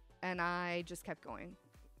it and I just kept going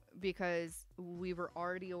because we were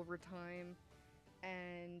already over time,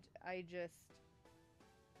 and I just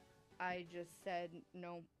said,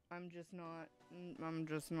 no, I'm just not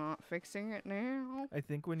fixing it now. I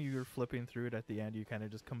think when you were flipping through it at the end, you kind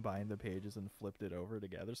of just combined the pages and flipped it over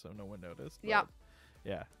together so no one noticed. Yeah.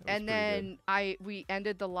 Yeah. And then we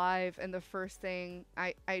ended the live, and the first thing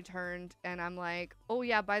I turned and I'm like, oh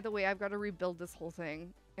yeah, by the way, I've got to rebuild this whole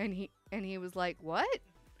thing. And he was like, what?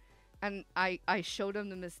 And I showed him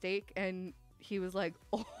the mistake, and he was like,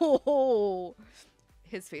 oh,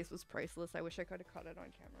 his face was priceless. I wish I could have caught it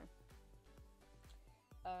on camera.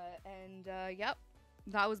 Yep,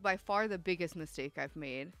 that was by far the biggest mistake I've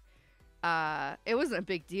made. It wasn't a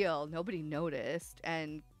big deal. Nobody noticed.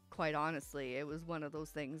 And quite honestly, it was one of those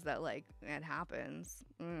things that, like, it happens.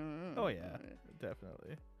 Oh yeah,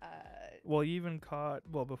 definitely. Well, you even caught,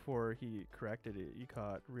 before he corrected it, you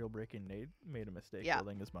caught Real Breaking Nate made a mistake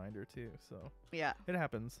building his binder too. So yeah, it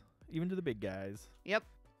happens even to the big guys. Yep.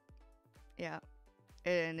 Yeah,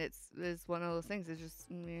 and it's one of those things. It's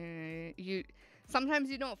just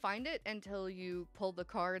sometimes you don't find it until you pull the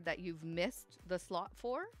card that you've missed the slot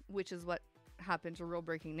for, which is what happened to Real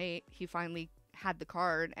Breaking Nate. He finally had the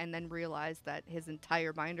card and then realized that his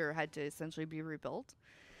entire binder had to essentially be rebuilt,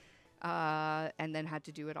 and then had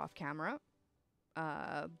to do it off camera.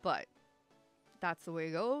 But that's the way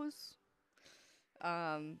it goes.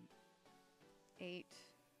 8,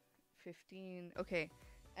 15. Okay.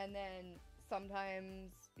 And then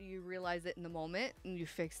sometimes you realize it in the moment and you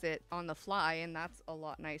fix it on the fly, and that's a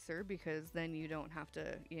lot nicer because then you don't have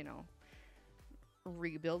to, you know,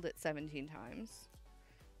 rebuild it 17 times.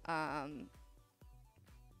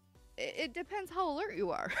 It depends how alert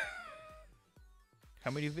you are.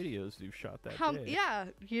 How many videos you've shot that day? Yeah,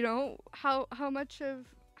 you know, how much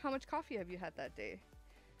coffee have you had that day?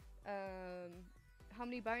 How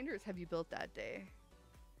many binders have you built that day?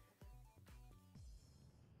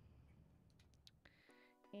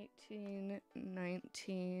 18,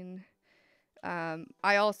 19.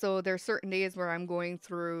 I also, there's certain days where I'm going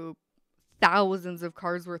through thousands of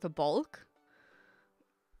cards worth of bulk.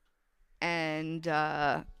 And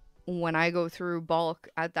when I go through bulk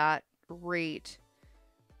at that rate,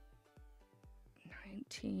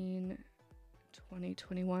 19, 20,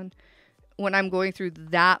 21, when I'm going through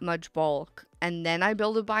that much bulk and then I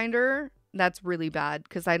build a binder, that's really bad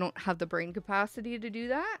because I don't have the brain capacity to do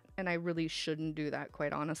that, and I really shouldn't do that,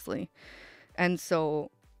 quite honestly. And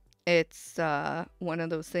so it's one of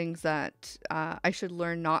those things that I should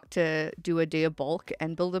learn not to do a day of bulk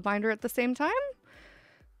and build a binder at the same time.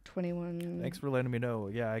 21. Thanks for letting me know.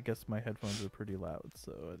 Yeah, I guess my headphones are pretty loud,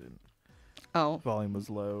 so I didn't. Oh. Volume was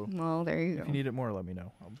low. Well, there you go. If you need it more, let me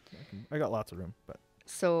know. I got lots of room, but.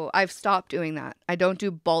 So I've stopped doing that. I don't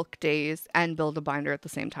do bulk days and build a binder at the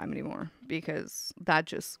same time anymore because that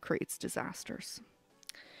just creates disasters.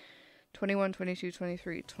 21, 22,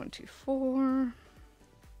 23, 24.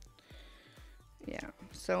 Yeah.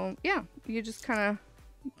 So, yeah, you just kind of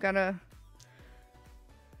gotta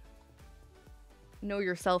know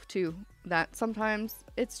yourself too, that sometimes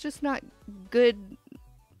it's just not good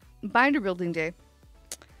binder building day.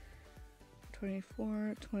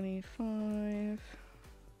 24, 25.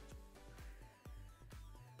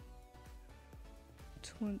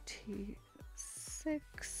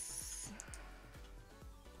 26,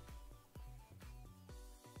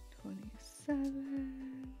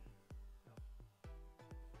 27.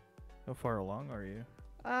 How far along are you?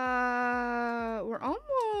 We're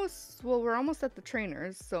almost at the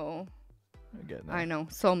trainers, so I get that. I know,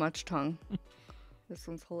 so much tongue. This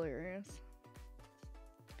one's hilarious.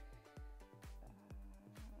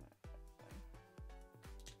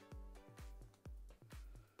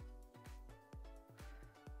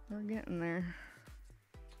 We're getting there.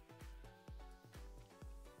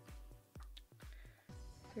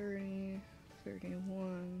 30,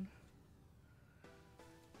 31.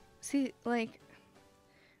 See, like,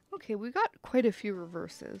 okay, we got quite a few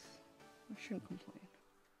reverses. I shouldn't complain.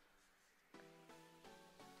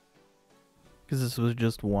 Because this was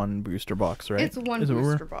just one booster box, right? It's one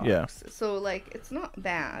booster box. Yeah. So, like, it's not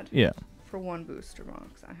bad. Yeah. For one booster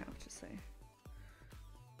box, I have to say.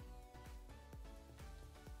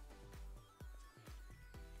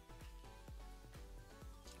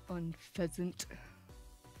 On pheasant.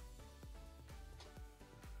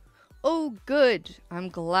 Oh, good. I'm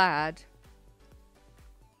glad.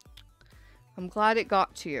 I'm glad it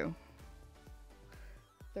got to you.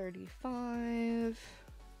 35.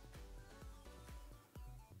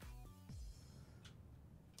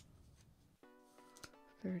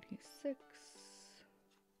 36.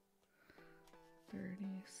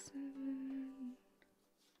 37.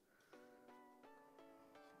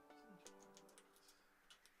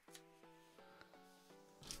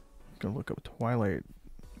 Gonna look up Twilight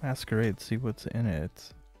Masquerade, see what's in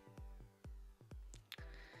it.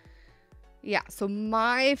 Yeah, so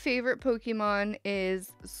my favorite Pokemon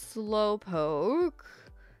is Slowpoke.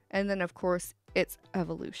 And then, of course, its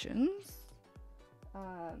evolutions.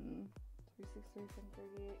 36, 37,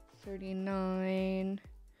 38, 39.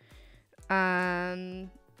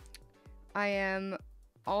 I am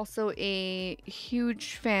also a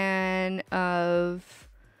huge fan of...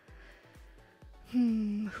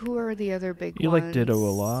 who are the other big ones? You like Ditto a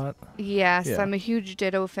lot? Yes, Yeah. I'm a huge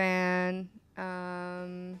Ditto fan.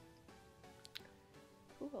 Who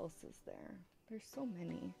else is there? There's so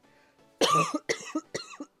many.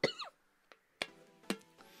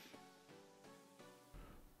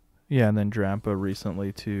 Yeah, and then Drampa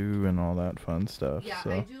recently too, and all that fun stuff. Yeah,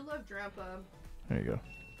 so. I do love Drampa. There you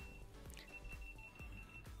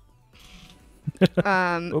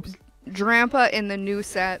go. Oops. Drampa in the new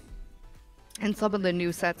set, and some of the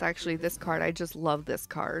new sets, actually, this card, I just love this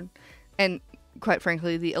card. And quite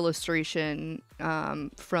frankly, the illustration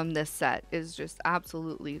from this set is just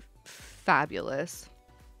absolutely fabulous.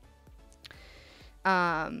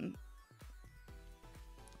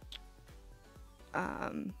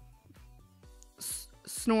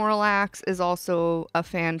 Snorlax is also a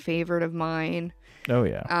fan favorite of mine. Oh,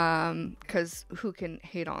 yeah. Because who can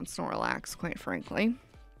hate on Snorlax, quite frankly?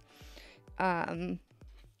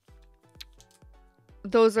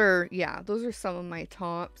 those are some of my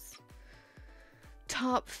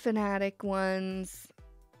top fanatic ones.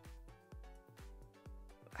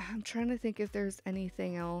 I'm trying to think if there's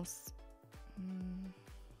anything else.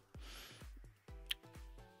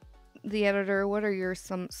 The editor, what are your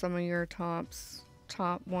some of your top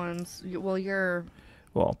ones?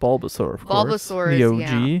 Well, Bulbasaur, of Bulbasaur, course. The OG.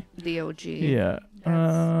 yeah, the OG. Yeah.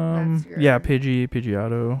 That's your... Yeah,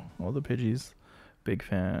 Pidgeotto, all the Pidgeys. Big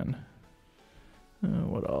fan.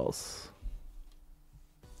 What else?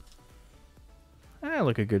 I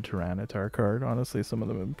like a good Tyranitar card. Honestly, some of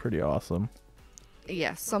them are pretty awesome.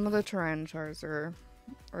 Yeah, some of the Tyranitars are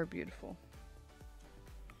beautiful.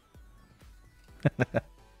 That's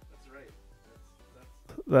right.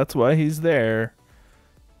 That's why he's there.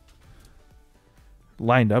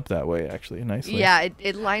 Lined up that way, actually, nicely. Yeah,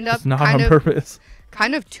 it lined up it's not on purpose.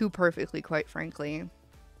 Kind of too perfectly, quite frankly.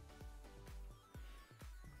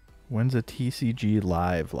 When's a TCG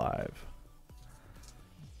live?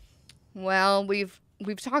 Well, we've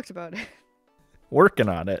talked about it. Working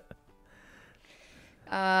on it.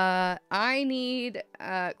 I need,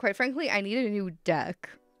 quite frankly, I need a new deck.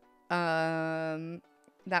 That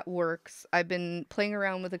works. I've been playing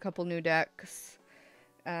around with a couple new decks.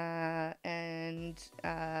 And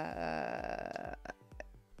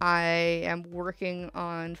I am working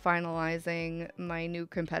on finalizing my new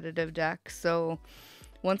competitive deck. So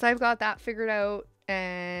once I've got that figured out,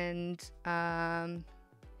 and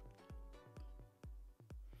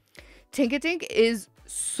Tinkatink is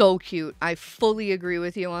so cute. I fully agree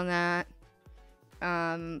with you on that.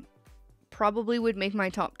 Probably would make my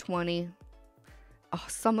top 20. Oh,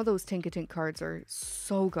 some of those Tinkatink cards are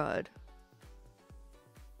so good.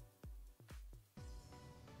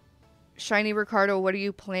 Shiny Ricardo, what are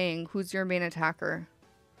you playing? Who's your main attacker?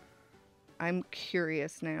 I'm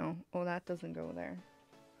curious now. Oh, that doesn't go there.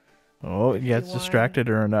 Oh, it gets distracted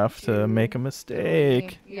her enough to make a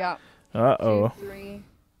mistake. 3, yeah. Uh-oh. 2, 3,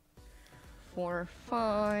 4,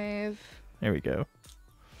 5. There we go.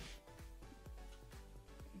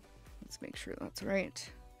 Let's make sure that's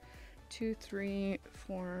right. 2, 3,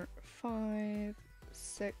 4, 5,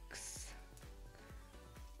 6.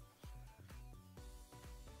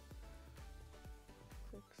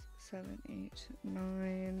 7, 8,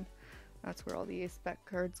 9. That's where all the spec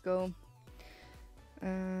cards go.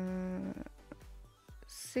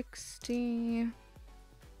 60.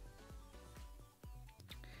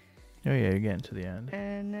 Oh yeah, you're getting to the end.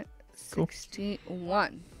 And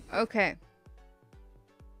 61. Cool. Okay.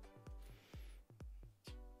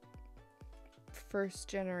 First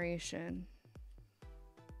generation.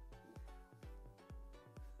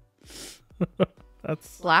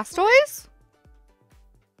 That's Blastoise?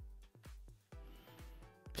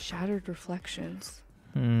 Shattered Reflections.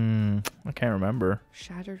 I can't remember.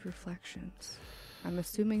 Shattered Reflections. I'm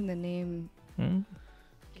assuming the name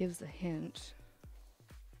gives a hint.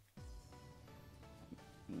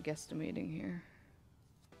 I'm guesstimating here.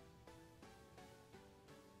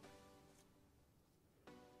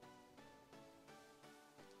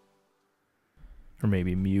 Or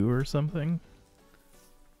maybe Mew or something.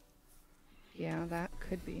 Yeah, that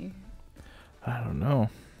could be. I don't know.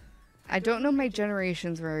 I don't know my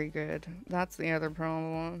generations very good. That's the other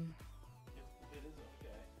problem.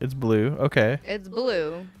 It's blue. Okay. It's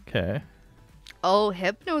blue. Okay. Oh,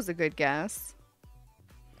 Hypno's a good guess.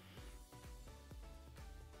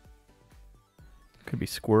 Could be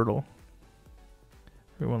Squirtle.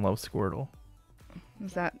 Everyone loves Squirtle.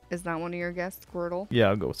 Is that one of your guess, Squirtle? Yeah,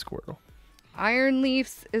 I'll go with Squirtle. Iron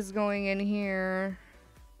Leafs is going in here.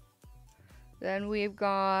 Then we've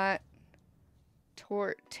got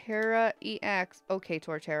Torterra EX. Okay,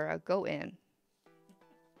 Torterra, go in.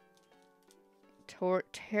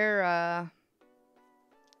 Torterra.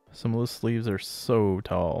 Some of those sleeves are so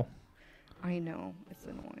tall. I know, it's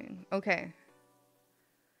annoying. Okay.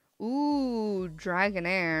 Ooh,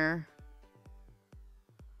 Dragonair.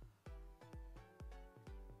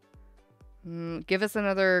 Give us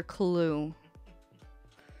another clue.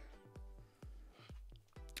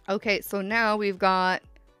 Okay, so now we've got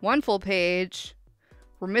one full page.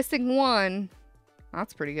 We're missing one.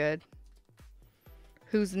 That's pretty good.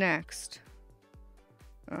 Who's next?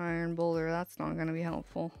 Iron Boulder. That's not going to be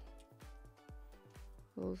helpful.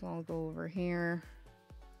 Those all go over here.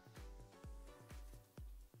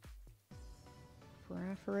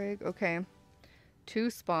 Farafrig. Okay. 2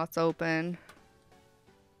 spots open.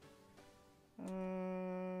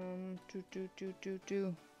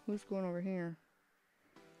 Who's going over here?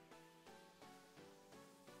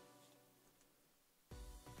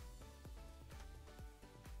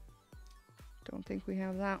 Don't think we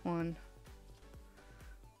have that one.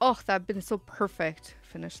 Oh, that'd been so perfect.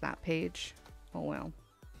 Finish that page. Oh well.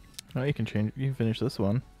 Oh, you can change. You can finish this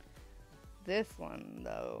one. This one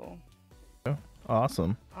though. Oh,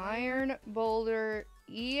 awesome. Iron Boulder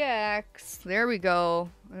EX. There we go.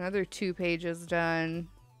 Another 2 pages done.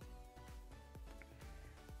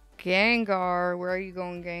 Gengar. Where are you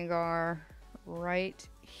going, Gengar? Right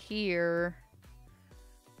here.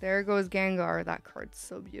 There goes Gengar. That card's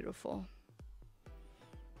so beautiful.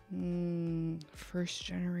 First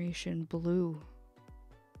generation blue.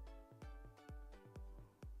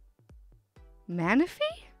 Manaphy?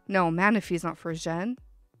 No, Manaphy's not first gen.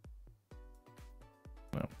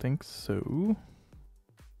 I don't think so.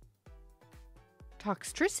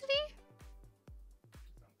 Toxtricity?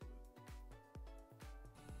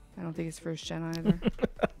 I don't think it's first gen either.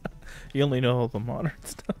 You only know all the modern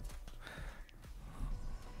stuff.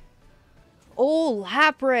 Oh,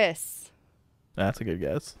 Lapras. That's a good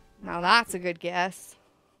guess. Now that's a good guess.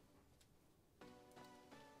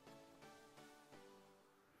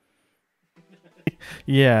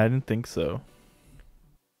 Yeah, I didn't think so.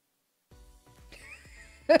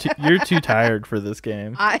 You're too tired for this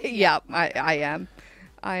game. I am.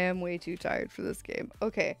 I am way too tired for this game.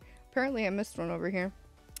 Okay. Apparently I missed one over here.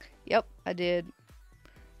 Yep, I did.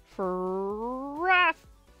 Fraffrig.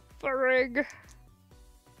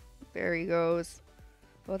 There he goes.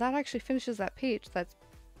 Well, that actually finishes that page. That's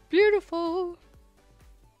beautiful.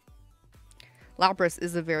 Lapras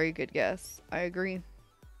is a very good guess. I agree.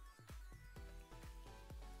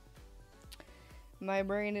 My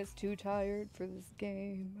brain is too tired for this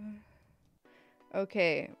game.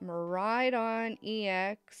 Okay, Miraidon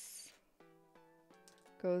EX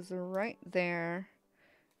goes right there.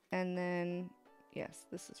 And then, yes,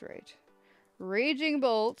 this is right. Raging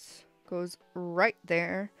Bolt goes right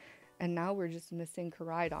there. And now we're just missing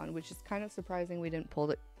Koraidon, which is kind of surprising we didn't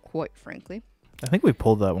pull it, quite frankly. I think we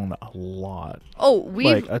pulled that one a lot. Oh,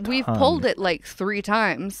 we've Like pulled it like 3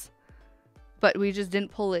 times. But we just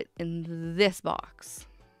didn't pull it in this box.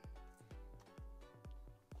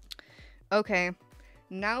 Okay.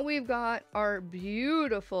 Now we've got our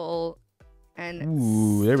beautiful and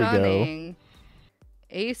stunning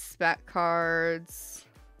ace spec cards.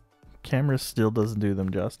 Camera still doesn't do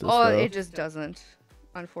them justice. Oh, though. it just doesn't.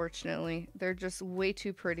 Unfortunately. They're just way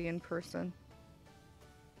too pretty in person.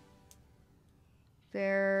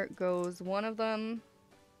 There goes one of them.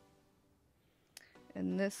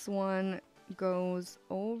 And this one goes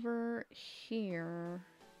over here,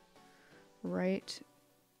 right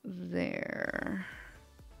there.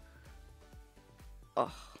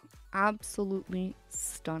 Oh, absolutely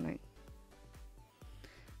stunning.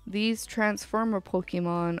 These Transformer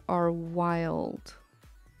Pokemon are wild.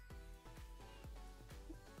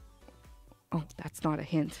 Oh, that's not a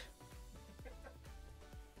hint.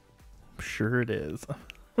 I'm sure it is.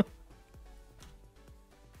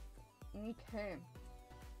 Okay.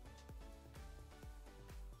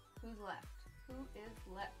 Who's left? Who is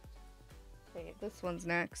left? Okay, this one's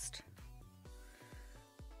next.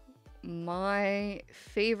 My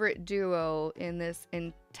favorite duo in this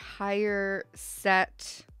entire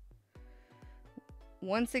set.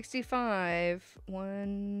 165.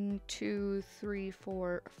 1, 2, 3,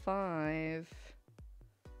 4, 5.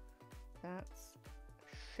 That's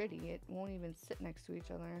shitty. It won't even sit next to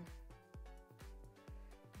each other.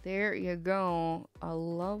 There you go. A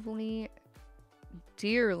lovely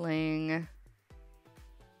Deerling.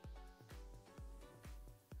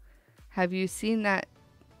 Have you seen that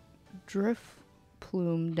Drift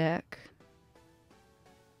Plume deck?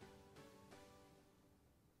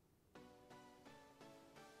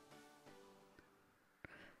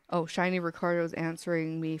 Oh, Shiny Ricardo's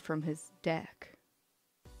answering me from his deck.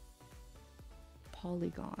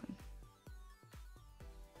 Polygon.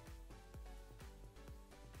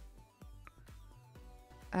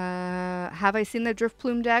 Have I seen the Drift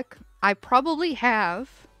Plume deck? I probably have.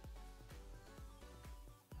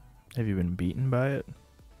 Have you been beaten by it?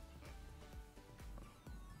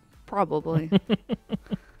 Probably.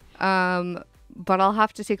 But I'll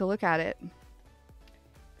have to take a look at it.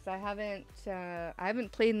 Because I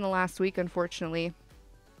haven't played in the last week, unfortunately.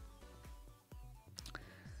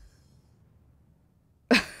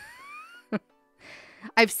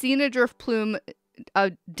 I've seen a Drift Plume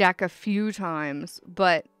deck a few times,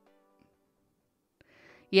 but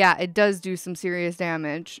yeah, it does do some serious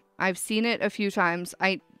damage. I've seen it a few times.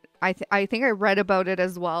 I think I read about it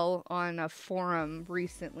as well on a forum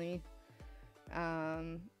recently.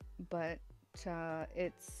 But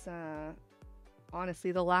it's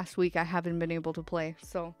honestly the last week I haven't been able to play,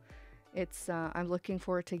 so it's I'm looking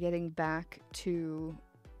forward to getting back to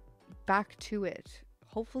it.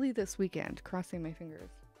 Hopefully this weekend. Crossing my fingers.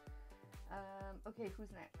 Okay, who's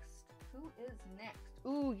next? Who is next?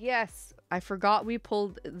 Ooh, yes. I forgot we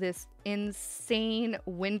pulled this insane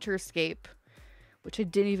Winterscape, which I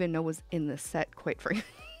didn't even know was in the set, quite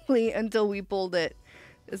frankly, until we pulled it.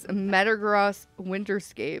 This Metagross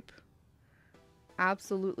Winterscape.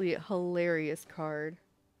 Absolutely hilarious card.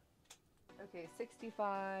 Okay,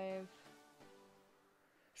 65,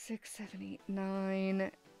 6, 7, 8,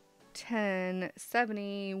 9, 10,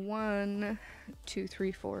 71, 2,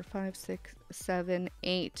 3, 4, 5, 6, 7,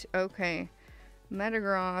 8. Okay.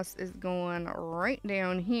 Metagross is going right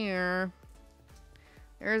down here.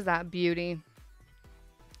 There's that beauty.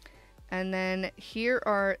 And then here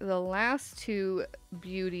are the last two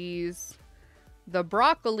beauties. The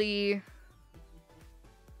broccoli.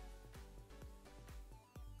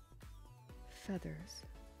 Feathers.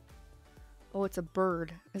 Oh, it's a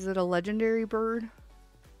bird. Is it a legendary bird?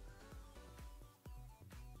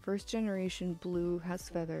 First generation blue has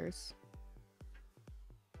feathers.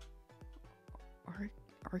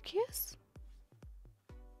 Arceus?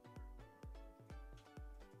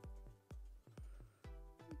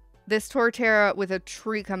 This Torterra with a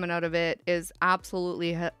tree coming out of it is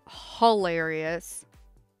absolutely hilarious.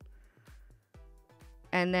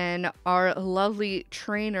 And then our lovely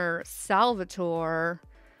trainer, Salvatore.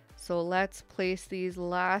 So let's place these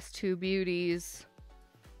last two beauties.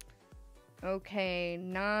 Okay,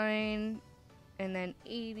 9 and then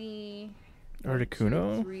 80. Articuno?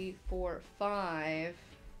 1, 2, 3, 4, 5.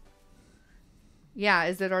 Yeah,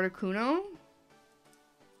 is it Articuno?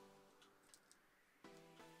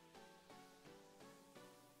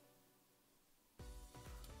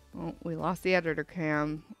 Oh, we lost the editor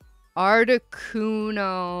cam.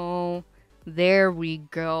 Articuno. There we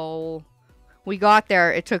go. We got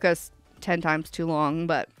there. It took us 10 times too long,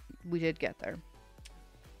 but we did get there.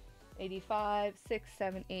 85, 6,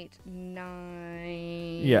 7, 8,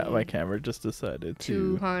 9. Yeah, my camera just decided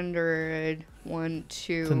 200, 1,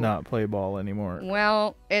 2. to not play ball anymore.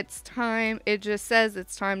 Well, it's time. It just says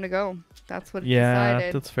it's time to go. That's what it Yeah,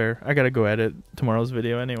 decided. that's fair. I gotta go edit tomorrow's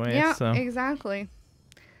video anyway. Yeah, so. exactly.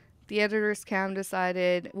 The editor's cam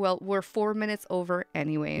decided, well, we're 4 minutes over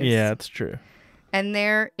anyways. Yeah, it's true. And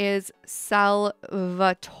there is Salvatore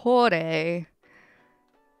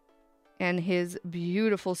and his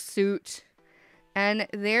beautiful suit. And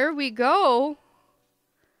there we go.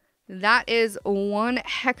 That is one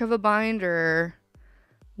heck of a binder.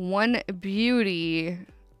 One beauty.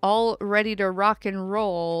 All ready to rock and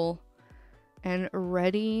roll. And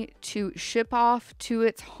ready to ship off to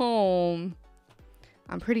its home.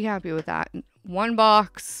 I'm pretty happy with that. One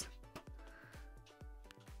box.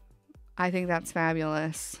 I think that's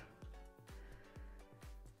fabulous.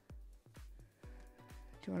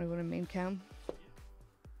 Do you want to go to main cam?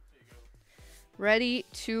 Ready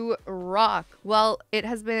to rock. Well, it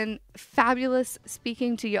has been fabulous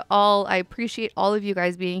speaking to you all. I appreciate all of you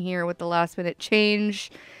guys being here with the last minute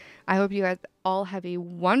change. I hope you guys all have a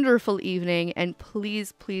wonderful evening, and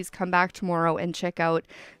please, please come back tomorrow and check out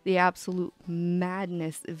the absolute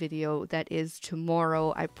madness video that is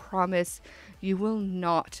tomorrow. I promise you will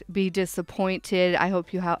not be disappointed. I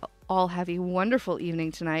hope you all have a wonderful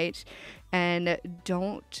evening tonight, and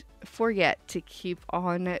don't forget to keep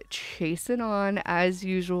on chasing on as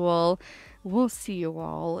usual. We'll see you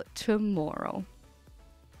all tomorrow.